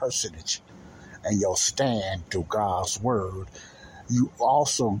and your personage and your stand through God's word, you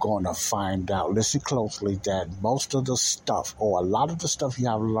also going to find out, listen closely, that most of the stuff, or a lot of the stuff you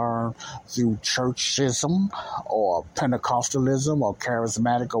have learned through churchism or Pentecostalism or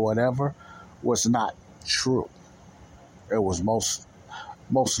charismatic or whatever, was not true. It was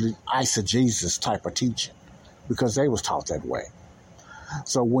mostly eisegesis type of teaching, because they was taught that way.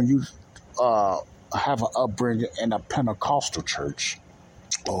 So when you have an upbringing in a Pentecostal church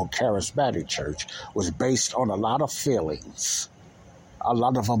or charismatic church, was based on a lot of feelings, a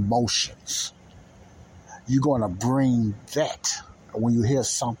lot of emotions. You're going to bring that when you hear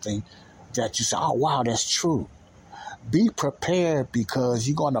something that you say, oh, wow, that's true. Be prepared, because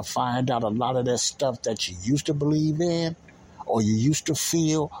you're going to find out a lot of that stuff that you used to believe in or you used to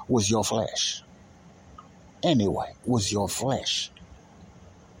feel was your flesh. Anyway, was your flesh.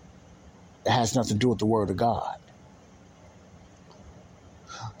 It has nothing to do with the word of God.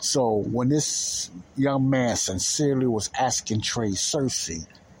 So when this young man sincerely was asking Trey Cersei,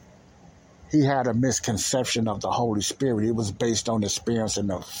 he had a misconception of the Holy Spirit. It was based on experience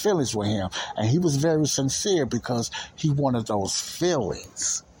and the feelings with him. And he was very sincere because he wanted those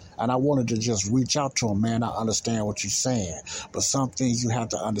feelings. And I wanted to just reach out to him, man. I understand what you're saying. But some things you have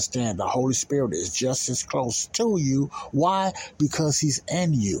to understand. The Holy Spirit is just as close to you. Why? Because he's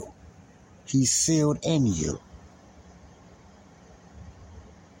in you. He's sealed in you.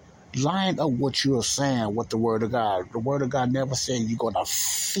 Line up what you're saying with the Word of God. The Word of God never said you're going to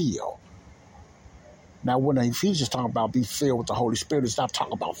feel. Now, when Ephesians talking about be filled with the Holy Spirit, it's not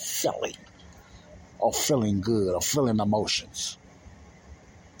talking about feeling or feeling good or feeling emotions.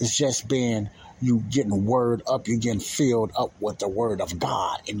 It's just being you getting word up, you getting filled up with the Word of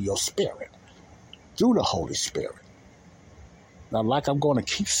God in your spirit through the Holy Spirit. Now, like I'm going to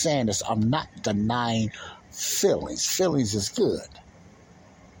keep saying this, I'm not denying feelings. Feelings is good.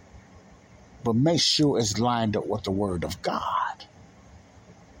 But make sure it's lined up with the Word of God.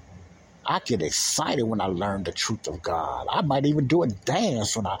 I get excited when I learn the truth of God. I might even do a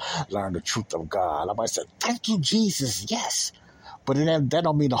dance when I learn the truth of God. I might say, thank you, Jesus, yes. But that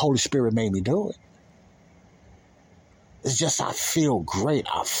don't mean the Holy Spirit made me do it. It's just I feel great.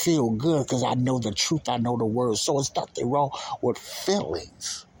 I feel good because I know the truth. I know the word. So it's nothing wrong with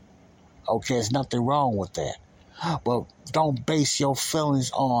feelings. Okay, there's nothing wrong with that. But don't base your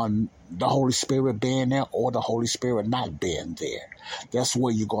feelings on the Holy Spirit being there or the Holy Spirit not being there. That's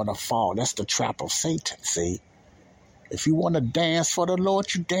where you're going to fall. That's the trap of Satan, see? If you want to dance for the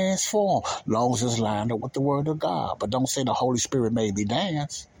Lord, you dance for him, as long as it's lined up with the word of God. But don't say the Holy Spirit made me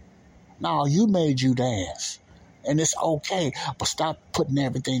dance. No, you made you dance. And it's okay, but stop putting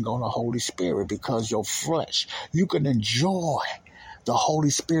everything on the Holy Spirit, because your flesh, you can enjoy the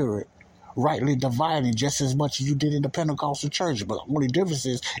Holy Spirit rightly dividing just as much as you did in the Pentecostal church. But the only difference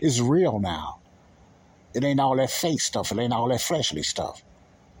is it's real now. It ain't all that fake stuff. It ain't all that fleshly stuff.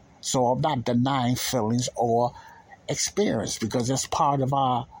 So I'm not denying feelings or experience, because that's part of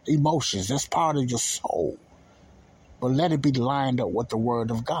our emotions. That's part of your soul. But let it be lined up with the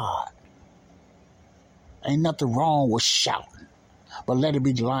word of God. Ain't nothing wrong with shouting, but let it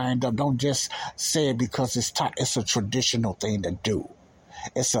be lined up. Don't just say it because it's a traditional thing to do.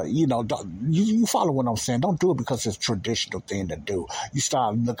 It's a, you follow what I'm saying. Don't do it because it's a traditional thing to do. You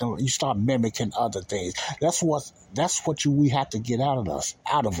start mimicking other things. That's what we have to get out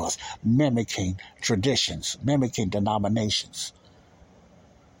of us, mimicking traditions, mimicking denominations.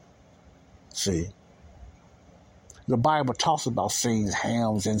 See? The Bible talks about singing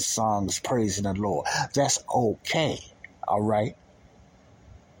hymns and songs praising the Lord. That's okay, all right?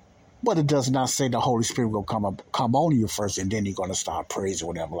 But it does not say the Holy Spirit will come on you first and then you're going to start praising,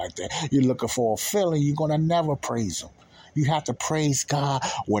 whatever like that. You're looking for a feeling, you're going to never praise him. You have to praise God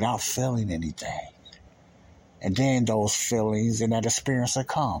without feeling anything. And then those feelings and that experience will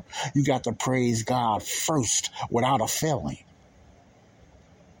come. You got to praise God first without a feeling.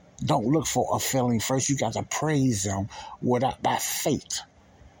 Don't look for a feeling first. You got to praise him without that faith.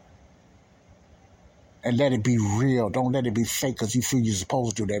 And let it be real. Don't let it be fake because you feel you're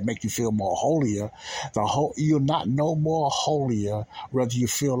supposed to. That make you feel more holier. You're not no more holier whether you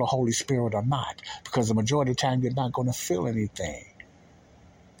feel the Holy Spirit or not. Because the majority of the time you're not going to feel anything.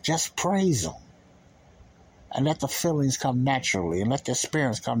 Just praise him. And let the feelings come naturally. And let the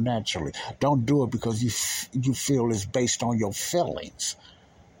experience come naturally. Don't do it because you feel it's based on your feelings.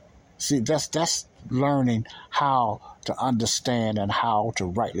 See, that's learning how to understand and how to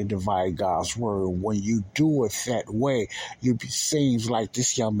rightly divide God's word. When you do it that way, it seems like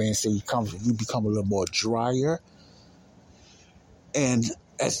this young man said you become a little more drier and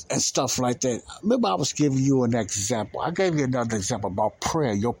stuff like that. Remember, I was giving you an example. I gave you another example about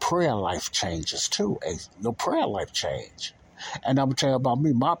prayer. Your prayer life changes too. Your prayer life change. And I'm going to tell you about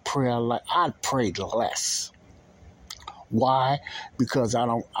me. My prayer life, I prayed less. Why? Because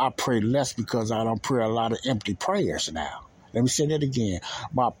I pray less because I don't pray a lot of empty prayers now. Let me say that again.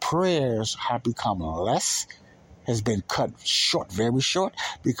 My prayers have become less, has been cut short, very short,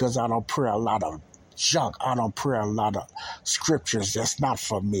 because I don't pray a lot of junk. I don't pray a lot of scriptures that's not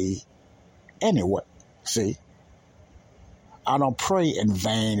for me anyway. See? I don't pray in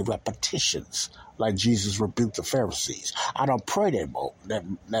vain repetitions like Jesus rebuked the Pharisees. I don't pray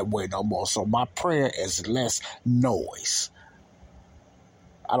that way no more. So my prayer is less noise.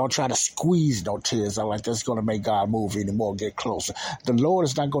 I don't try to squeeze no tears. I'm like, that's going to make God move anymore, get closer. The Lord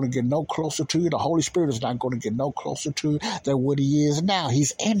is not going to get no closer to you. The Holy Spirit is not going to get no closer to you than what he is now.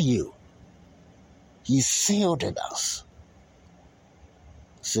 He's in you. He's sealed in us.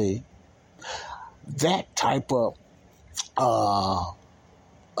 See? That type of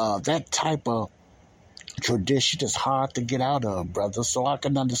tradition is hard to get out of, brother. So I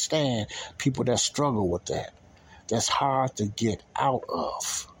can understand people that struggle with that. That's hard to get out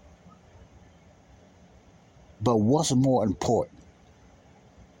of. But what's more important?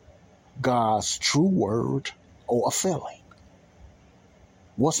 God's true word or a feeling?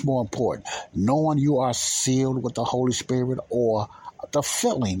 What's more important? Knowing you are sealed with the Holy Spirit or the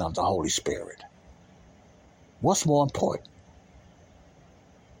feeling of the Holy Spirit? What's more important?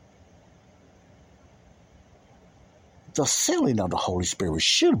 The feeling of the Holy Spirit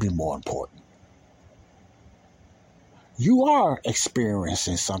should be more important. You are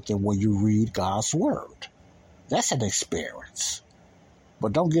experiencing something when you read God's word. That's an experience.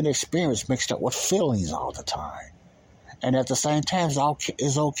 But don't get experience mixed up with feelings all the time. And at the same time,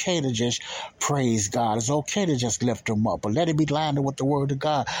 it's okay to just praise God. It's okay to just lift him up. But let it be lined up with the word of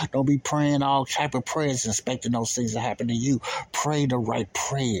God. Don't be praying all type of prayers and expecting those things to happen to you. Pray the right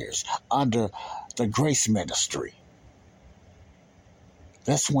prayers under the grace ministry.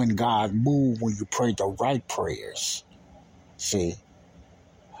 That's when God moves, when you pray the right prayers. See,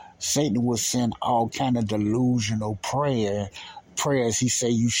 Satan will send all kind of delusional prayers he say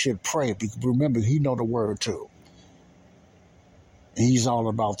you should pray. Because remember, he know the word too. He's all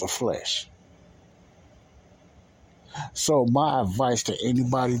about the flesh. So my advice to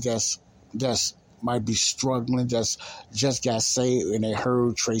anybody that's might be struggling, just got saved, and they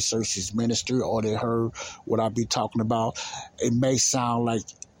heard Trey Searcy's ministry, or they heard what I be talking about. It may sound like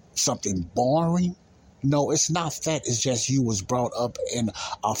something boring. No, it's not that. It's just you was brought up in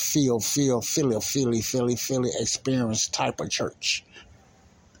a Philly experience type of church.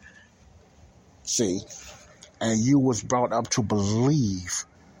 See? And you was brought up to believe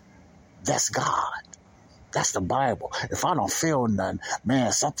that's God. That's the Bible. If I don't feel nothing,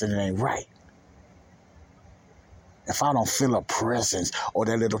 man, something ain't right. If I don't feel a presence or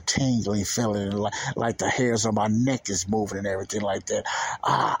that little tingling feeling like the hairs on my neck is moving and everything like that,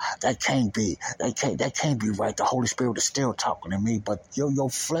 that can't be. That can't be right. The Holy Spirit is still talking to me, but your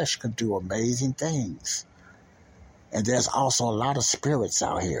flesh can do amazing things. And there's also a lot of spirits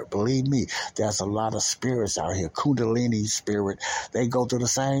out here. Believe me, there's a lot of spirits out here. Kundalini spirit, they go through the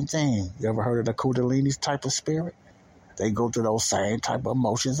same thing. You ever heard of the Kundalini type of spirit? They go through those same type of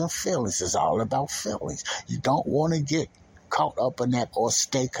emotions and feelings. It's all about feelings. You don't want to get caught up in that or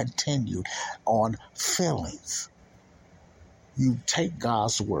stay continued on feelings. You take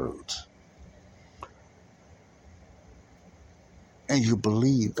God's word and you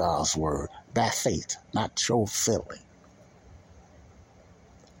believe God's word by faith, not your feeling.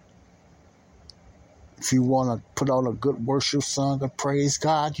 If you want to put on a good worship song and praise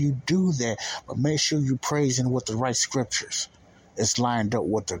God, you do that. But make sure you're praising with the right scriptures. It's lined up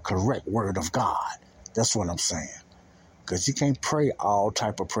with the correct word of God. That's what I'm saying. Because you can't pray all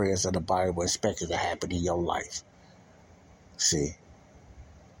type of prayers of the Bible and expect it to happen in your life. See?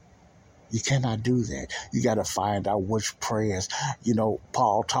 You cannot do that. You got to find out which prayers. You know,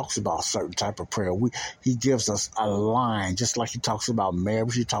 Paul talks about a certain type of prayer. He gives us a line, just like he talks about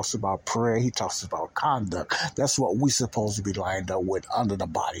marriage. He talks about prayer. He talks about conduct. That's what we're supposed to be lined up with under the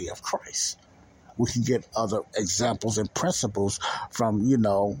body of Christ. We can get other examples and principles from,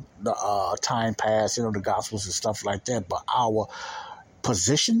 the time past, the Gospels and stuff like that. But our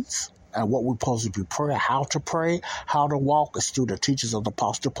positions and what we're supposed to be praying, how to walk is through the teachings of the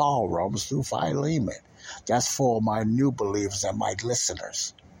Apostle Paul, Romans through Philemon. That's for my new believers and my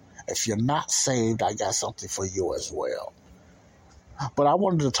listeners. If you're not saved, I got something for you as well. But I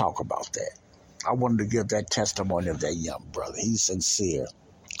wanted to talk about that. I wanted to give that testimony of that young brother. He's sincere.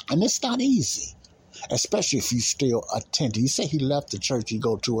 And it's not easy, especially if you still attend. You say he left the church, you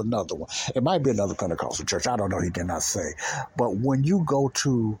go to another one. It might be another Pentecostal church. I don't know. He did not say. But when you go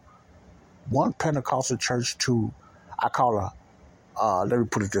to one Pentecostal church to, I call it, let me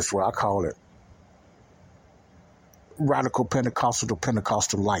put it this way, I call it radical Pentecostal to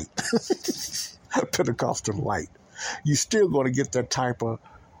Pentecostal light. Pentecostal light. You still going to get that type of,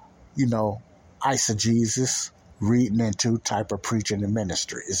 eisegesis, reading into type of preaching and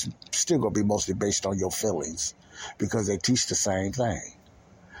ministry. It's still going to be mostly based on your feelings because they teach the same thing.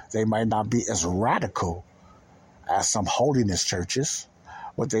 They might not be as radical as some holiness churches,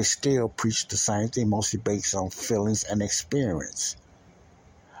 but they still preach the same thing, mostly based on feelings and experience.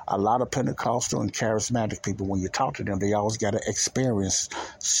 A lot of Pentecostal and charismatic people, when you talk to them, they always got an experience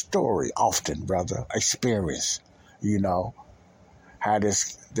story, often, brother, experience. How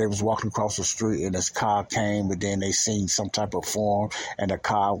they was walking across the street and this car came and then they seen some type of form and the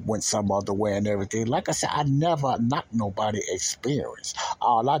car went some other way and everything. Like I said, I never knocked nobody experience.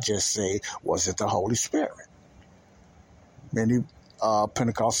 All I just say was it the Holy Spirit. Many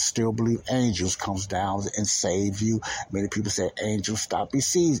Pentecostals still believe angels comes down and save you. Many people say angels stop. You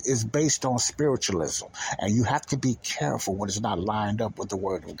see, it's based on spiritualism. And you have to be careful when it's not lined up with the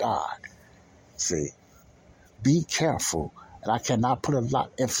Word of God. See, be careful. And I cannot put enough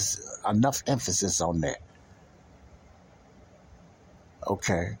emphasis on that.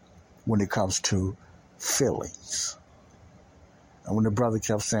 Okay, when it comes to feelings. And when the brother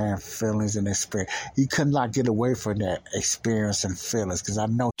kept saying feelings and experience, he could not get away from that experience and feelings because I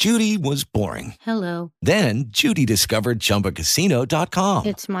know. Judy was boring. Hello. Then Judy discovered ChumbaCasino.com.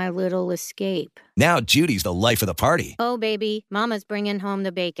 It's my little escape. Now Judy's the life of the party. Oh, baby, mama's bringing home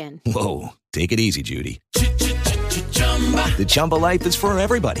the bacon. Whoa, take it easy, Judy. The Chumba life is for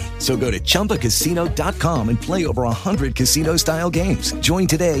everybody. So go to ChumbaCasino.com and play over 100 casino-style games. Join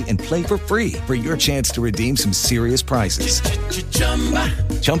today and play for free for your chance to redeem some serious prizes.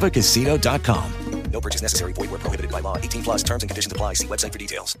 ChumbaCasino.com. No purchase necessary. Void where prohibited by law. 18+ terms and conditions apply. See website for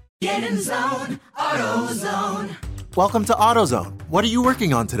details. Get in zone, AutoZone. Welcome to AutoZone. What are you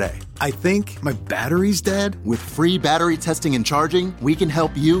working on today? I think my battery's dead. With free battery testing and charging, we can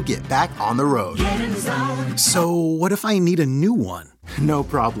help you get back on the road. Get in zone. So what if I need a new one? No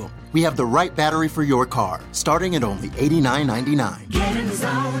problem. We have the right battery for your car, starting at only $89.99. Get in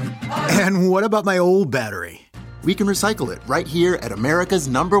zone. And what about my old battery? we can recycle it right here at America's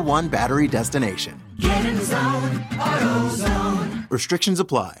 #1 battery destination. Get in the zone, AutoZone. Restrictions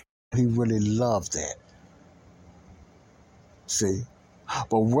apply. He really loved that. See?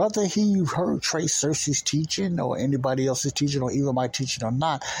 But whether he heard Trey Cersei's teaching or anybody else's teaching or even my teaching or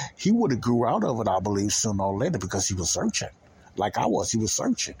not, he would have grew out of it, I believe, sooner or later because he was searching. Like I was, he was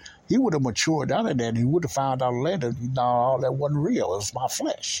searching. He would have matured out of that and he would have found out later, all that wasn't real. It was my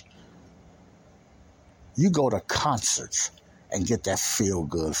flesh. You go to concerts and get that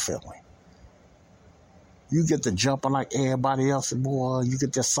feel-good feeling. You get to jumping like everybody else, boy. You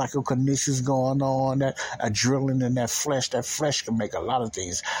get that psychokinesis going on, that adrenaline in that flesh. That flesh can make a lot of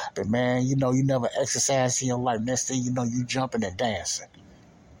things. But, man, you never exercise in your life. Next thing you know, you jumping and dancing.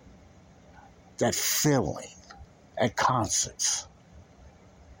 That feeling at concerts.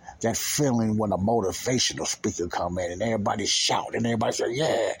 That feeling when a motivational speaker come in and everybody shout and everybody say,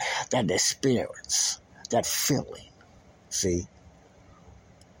 yeah, that experience. That feeling. See?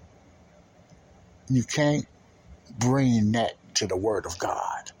 You can't bring that to the Word of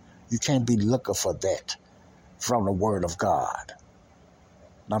God. You can't be looking for that from the Word of God.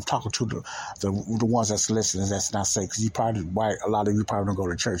 And I'm talking to the ones that's listening that's not saying, because a lot of you probably don't go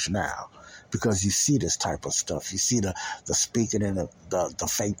to church now because you see this type of stuff. You see the speaking in the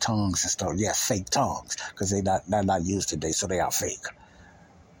fake tongues and stuff. Yes, fake tongues, because they're not used today, so they are fake.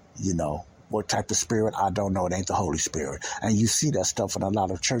 What type of spirit? I don't know. It ain't the Holy Spirit. And you see that stuff in a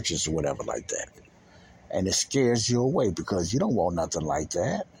lot of churches or whatever like that. And it scares you away because you don't want nothing like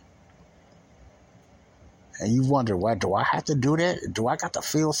that. And you wonder, why do I have to do that? Do I got to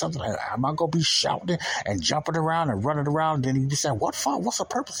feel something? Am I going to be shouting and jumping around and running around? And then you be saying, what for? What's the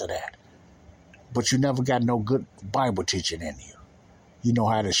purpose of that? But you never got no good Bible teaching in you. You know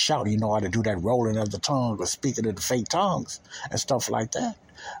how to shout. You know how to do that rolling of the tongue or speaking in the fake tongues and stuff like that.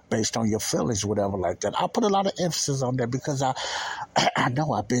 Based on your feelings, whatever like that. I put a lot of emphasis on that because I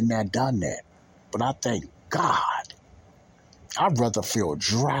know I've been there, done that. But I thank God. I'd rather feel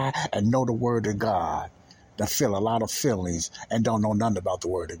dry and know the Word of God than feel a lot of feelings and don't know nothing about the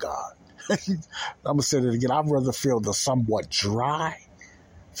Word of God. I'm going to say that again. I'd rather feel the somewhat dry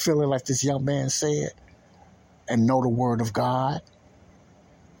feeling like this young man said and know the Word of God,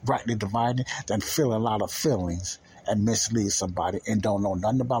 rightly dividing, than feel a lot of feelings and mislead somebody and don't know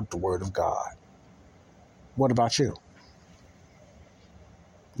nothing about the Word of God. What about you?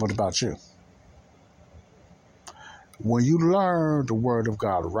 What about you? When you learn the Word of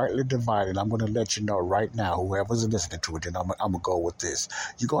God, rightly divided, I'm going to let you know right now, whoever's listening to it, and I'm going to go with this.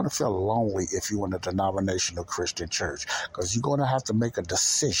 You're going to feel lonely if you're in a denominational Christian church because you're going to have to make a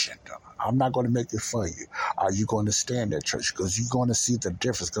decision. I'm not going to make it for you. Are you going to stay in that church? Because you're going to see the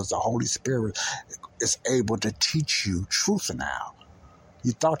difference because the Holy Spirit is able to teach you truth now.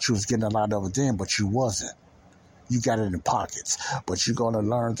 You thought you was getting a lot of it then, but you wasn't. You got it in pockets, but you're going to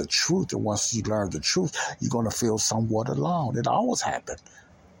learn the truth. And once you learn the truth, you're going to feel somewhat alone. It always happened.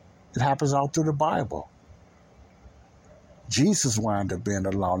 It happens all through the Bible. Jesus wound up being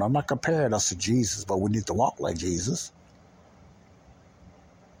alone. I'm not comparing us to Jesus, but we need to walk like Jesus.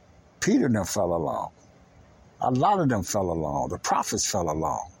 Peter and them fell alone. A lot of them fell alone. The prophets fell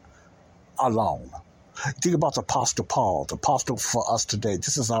alone. Think about the Apostle Paul, the apostle for us today.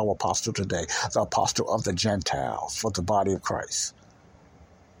 This is our apostle today, the apostle of the Gentiles for the body of Christ.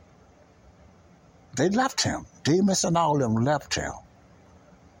 They left him. Demas and all of them left him.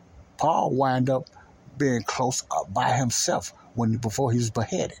 Paul wound up being close up by himself before he was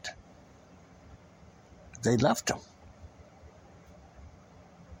beheaded. They left him.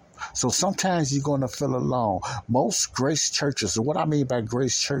 So sometimes you're going to feel alone. Most grace churches, and what I mean by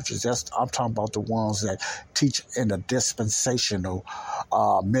grace churches, I'm talking about the ones that teach in a dispensational,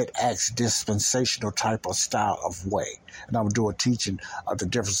 mid-acts dispensational type of style of way. And I'm doing teaching of the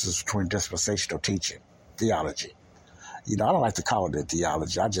differences between dispensational teaching, theology. I don't like to call it a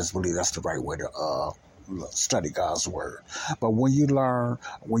theology. I just believe that's the right way to study God's word. But when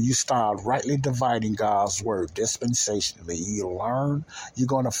you start rightly dividing God's word dispensationally, you learn, you're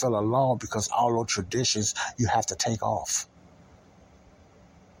going to feel alone because all those traditions you have to take off.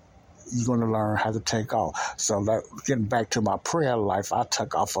 You're going to learn how to take off. So getting back to my prayer life, I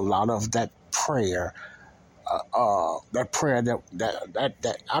took off a lot of that prayer. That prayer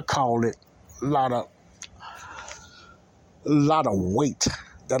that I call it a lot of weight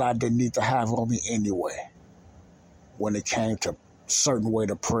that I didn't need to have on me anyway. When it came to certain way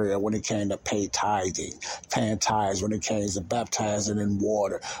to prayer, when it came to paying tithes, when it came to baptizing in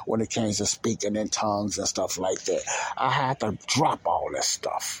water, when it came to speaking in tongues and stuff like that, I had to drop all that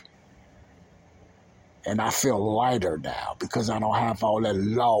stuff. And I feel lighter now because I don't have all that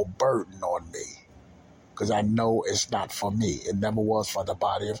law burden on me. because I know it's not for me. It never was for the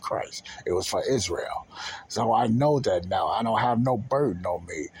body of Christ. It was for Israel. So I know that now. I don't have no burden on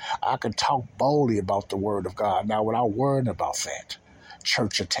me. I can talk boldly about the word of God now without worrying about that.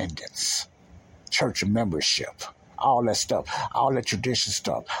 Church attendance, church membership, all that stuff, all that tradition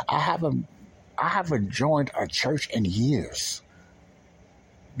stuff. I haven't joined a church in years.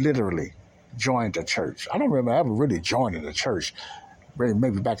 Literally joined a church. I don't remember ever really joining a church.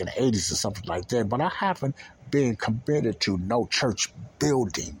 Maybe back in the 80s or something like that. But I haven't been committed to no church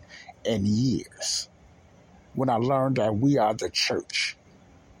building in years. When I learned that we are the church.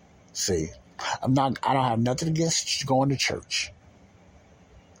 See, I don't have nothing against going to church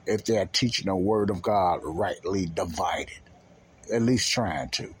if they're teaching the word of God rightly divided. At least trying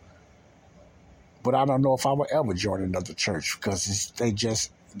to. But I don't know if I will ever join another church because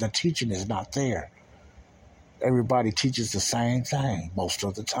the teaching is not there. Everybody teaches the same thing most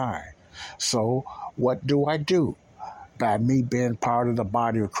of the time. So what do? By me being part of the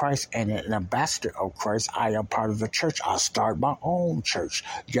body of Christ and an ambassador of Christ, I am part of the church. I start my own church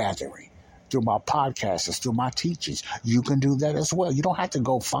gathering through my podcasts, through my teachings. You can do that as well. You don't have to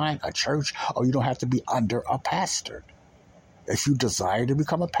go find a church or you don't have to be under a pastor. If you desire to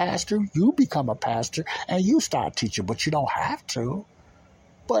become a pastor, you become a pastor and you start teaching, but you don't have to.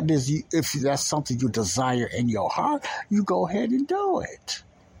 But if that's something you desire in your heart, you go ahead and do it.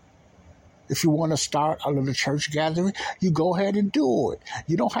 If you want to start a little church gathering, you go ahead and do it.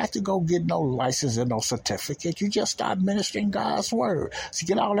 You don't have to go get no license and no certificate. You just start ministering God's word. So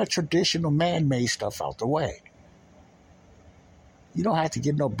get all that traditional man-made stuff out the way. You don't have to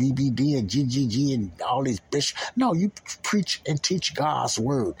get no BBD and GGG and all these bishops. No, you preach and teach God's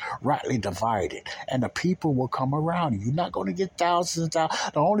word, rightly divided, and the people will come around you. You're not going to get thousands and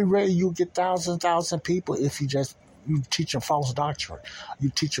thousands. The only way you get thousands of people if you teaching false doctrine. You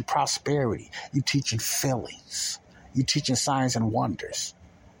teaching prosperity. You teaching feelings. You teaching signs and wonders.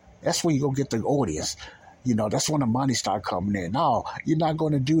 That's where you go get the audience. That's when the money start coming in. No, you're not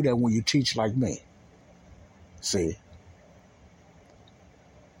going to do that when you teach like me. See?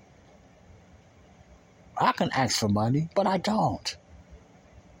 I can ask for money, but I don't.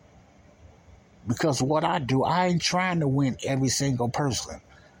 Because what I do, I ain't trying to win every single person.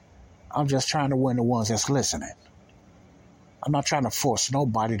 I'm just trying to win the ones that's listening. I'm not trying to force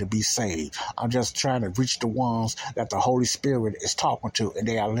nobody to be saved. I'm just trying to reach the ones that the Holy Spirit is talking to and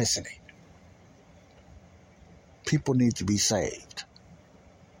they are listening. People need to be saved.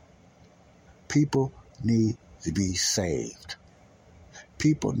 People need to be saved.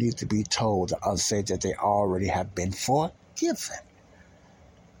 People need to be told, the unsaved, that they already have been forgiven.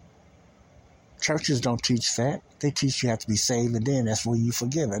 Churches don't teach that. They teach you have to be saved and then that's when you're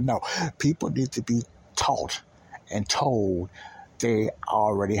forgiven. No, people need to be taught and told they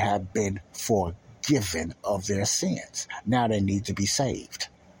already have been forgiven of their sins. Now they need to be saved.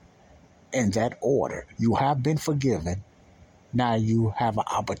 In that order, you have been forgiven. Now you have an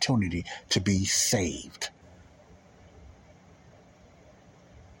opportunity to be saved.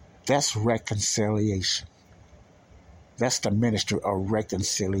 That's reconciliation. That's the ministry of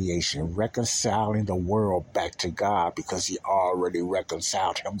reconciliation, reconciling the world back to God because he already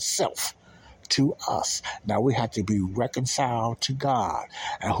reconciled himself to us. Now we have to be reconciled to God.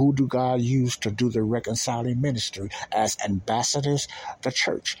 And who do God use to do the reconciling ministry as ambassadors? The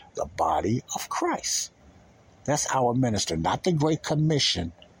church, the body of Christ. That's our minister, not the Great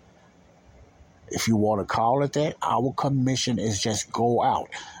Commission. If you want to call it that, our commission is just go out.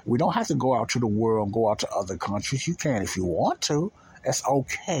 We don't have to go out to the world, go out to other countries. You can if you want to. That's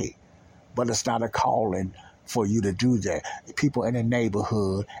okay. But it's not a calling for you to do that. People in the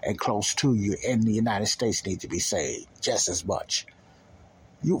neighborhood and close to you in the United States need to be saved just as much.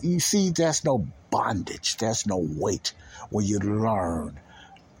 You see, there's no bondage. There's no weight when you learn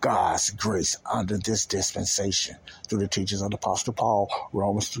God's grace under this dispensation through the teachings of the Apostle Paul,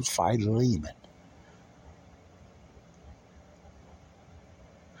 Romans through Philemon.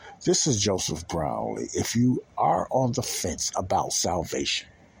 This is Joseph Brownlee. If you are on the fence about salvation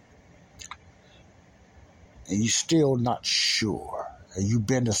and you're still not sure, and you've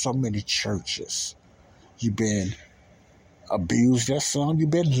been to so many churches, you've been abused at some, you've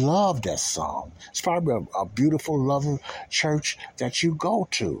been loved at some. It's probably a beautiful, loving church that you go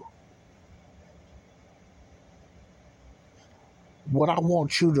to. What I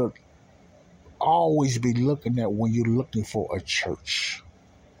want you to always be looking at when you're looking for a church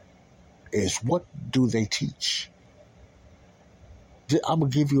is, what do they teach? I'm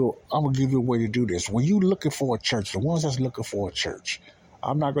gonna give you a way to do this. When you're looking for a church, the ones that's looking for a church,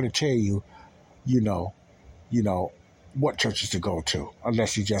 I'm not gonna tell you, what churches to go to,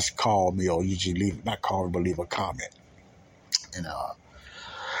 unless you just call me or you just not call me, but leave a comment. And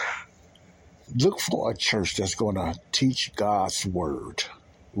look for a church that's going to teach God's word,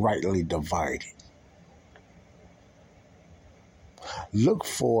 rightly dividing. Look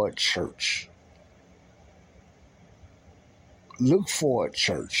for a church. Look for a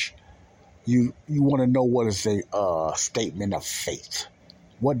church. You want to know what is a statement of faith.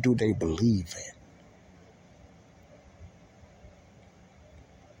 What do they believe in?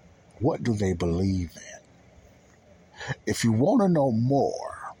 What do they believe in? If you want to know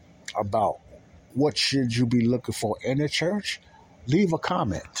more about what should you be looking for in a church, leave a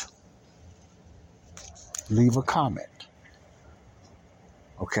comment. Leave a comment.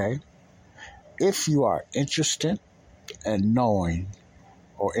 Okay? If you are interested in knowing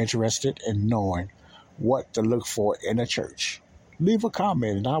what to look for in a church, leave a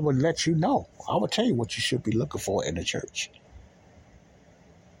comment and I will let you know. I will tell you what you should be looking for in a church.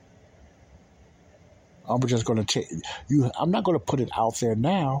 I'm just going to tell you, I'm not going to put it out there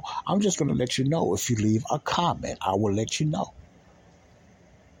now. I'm just going to let you know. If you leave a comment, I will let you know.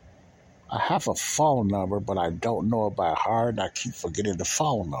 I have a phone number, but I don't know it by heart, and I keep forgetting the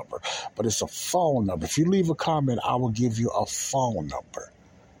phone number. But it's a phone number. If you leave a comment, I will give you a phone number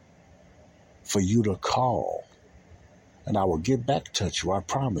for you to call. And I will get back in touch with you. I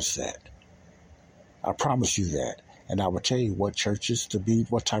promise that. I promise you that. And I will tell you what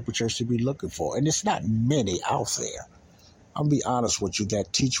type of church to be looking for. And it's not many out there. I'll be honest with you,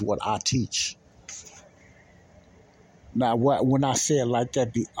 that teach what I teach. Now, when I say it like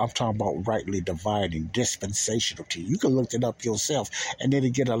that, I'm talking about rightly dividing, dispensational teaching. You can look it up yourself, and then you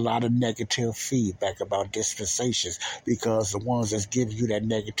get a lot of negative feedback about dispensations, because the ones that's giving you that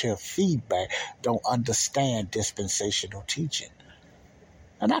negative feedback don't understand dispensational teaching.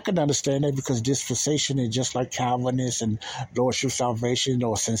 And I can understand that, because dispensation is just like Calvinist and Lordship Salvation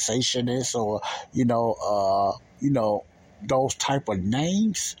or Sensationist or, those type of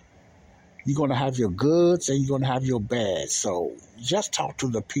names. You're going to have your goods and you're going to have your bads. So just talk to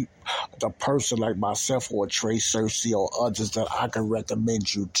the person like myself or Trey Cersei or others that I can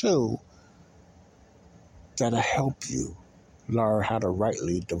recommend you to, that'll help you learn how to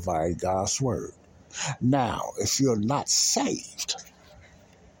rightly divide God's word. Now, if you're not saved,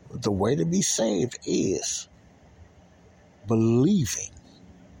 the way to be saved is believing,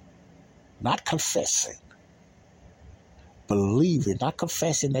 not confessing. Believing, not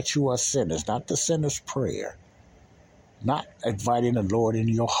confessing that you are sinners, not the sinner's prayer, not inviting the Lord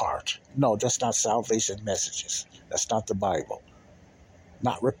into your heart. No, that's not salvation messages. That's not the Bible.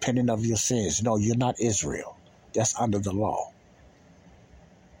 Not repenting of your sins. No, you're not Israel. That's under the law.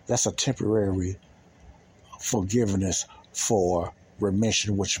 That's a temporary forgiveness for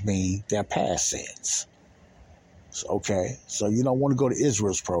remission, which means their past sins. Okay, so you don't want to go to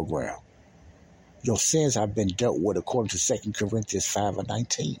Israel's program. Your sins have been dealt with according to 2 Corinthians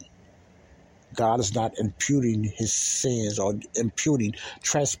 5:19. God is not imputing his sins or imputing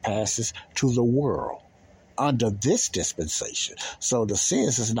trespasses to the world under this dispensation. So the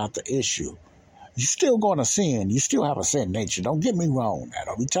sins is not the issue. You're still going to sin. You still have a sin nature. Don't get me wrong. I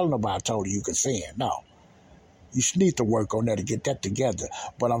don't be telling nobody I told you can sin. No. You need to work on that to get that together.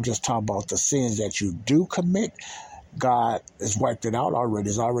 But I'm just talking about the sins that you do commit. God has wiped it out already.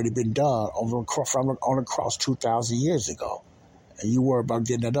 It's already been done on the cross 2,000 years ago. And you worry about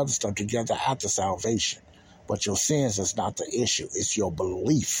getting that other stuff together after salvation. But your sins is not the issue. It's your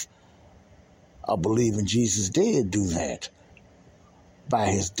belief. I believe in Jesus did do that by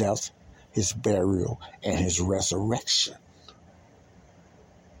his death, his burial, and his resurrection.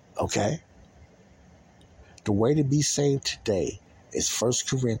 Okay? The way to be saved today is 1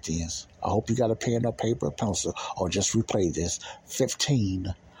 Corinthians. I hope you got a pen or paper or pencil, or just replay this.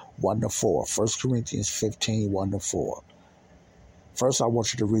 15, 1-4. 1 Corinthians 15, 1-4. First, I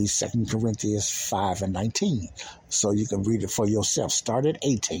want you to read 2 Corinthians 5:19, so you can read it for yourself. Start at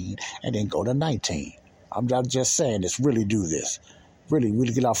 18 and then go to 19. I'm not just saying this. Really do this. Really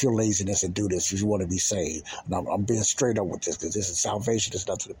get off your laziness and do this if you want to be saved. And I'm being straight up with this, because this is salvation. There's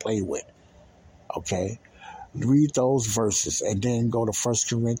nothing to play with. Okay? Read those verses and then go to 1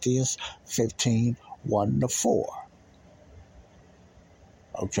 Corinthians 15, 1-4.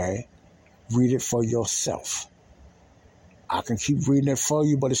 Okay? Read it for yourself. I can keep reading it for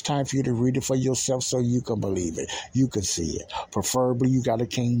you, but it's time for you to read it for yourself so you can believe it. You can see it. Preferably, you got a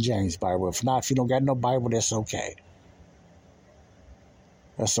King James Bible. If not, if you don't got no Bible, that's okay.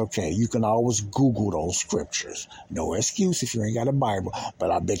 That's okay. You can always Google those scriptures. No excuse if you ain't got a Bible, but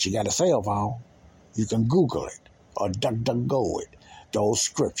I bet you got a cell phone. You can Google it or DuckDuckGo it. those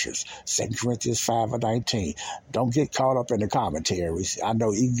scriptures. 2 Corinthians 5:19. Don't get caught up in the commentaries. I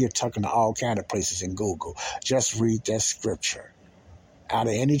know you can get tucked into all kind of places in Google. Just read that scripture. Out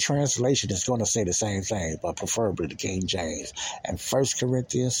of any translation, it's going to say the same thing, but preferably the King James. And 1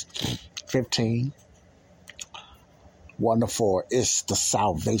 Corinthians 15, 1-4 is the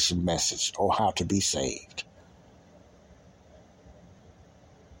salvation message, or how to be saved.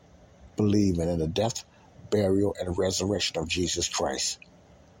 Believing in the death, burial, and resurrection of Jesus Christ.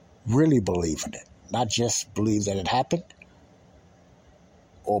 Really believe in it. Not just believe that it happened,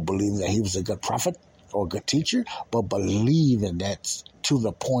 or believe that he was a good prophet or a good teacher, but believe in that to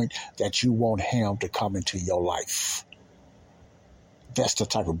the point that you want him to come into your life. That's the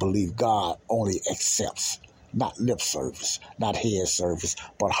type of belief God only accepts. Not lip service, not head service,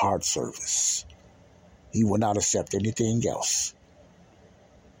 but heart service. He will not accept anything else.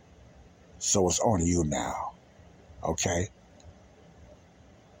 So it's on you now. Okay?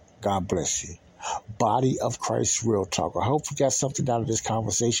 God bless you. Body of Christ Real Talk. I hope you got something out of this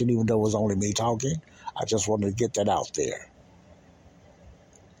conversation, even though it was only me talking. I just wanted to get that out there.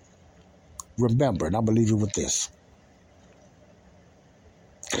 Remember, and I'm going to leave you with this.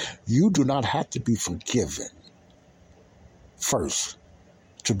 You do not have to be forgiven first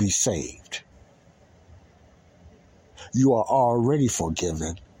to be saved. You are already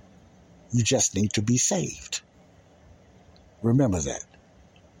forgiven. You just need to be saved. Remember that.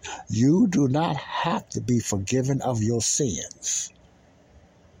 You do not have to be forgiven of your sins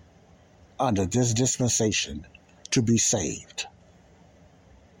under this dispensation to be saved.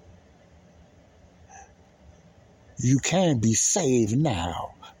 You can be saved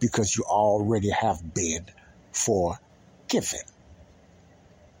now because you already have been forgiven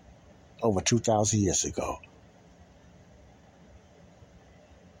over 2,000 years ago.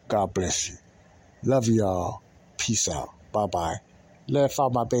 God bless you. Love y'all. Peace out. Bye-bye. Laugh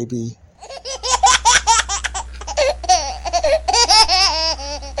out, my baby.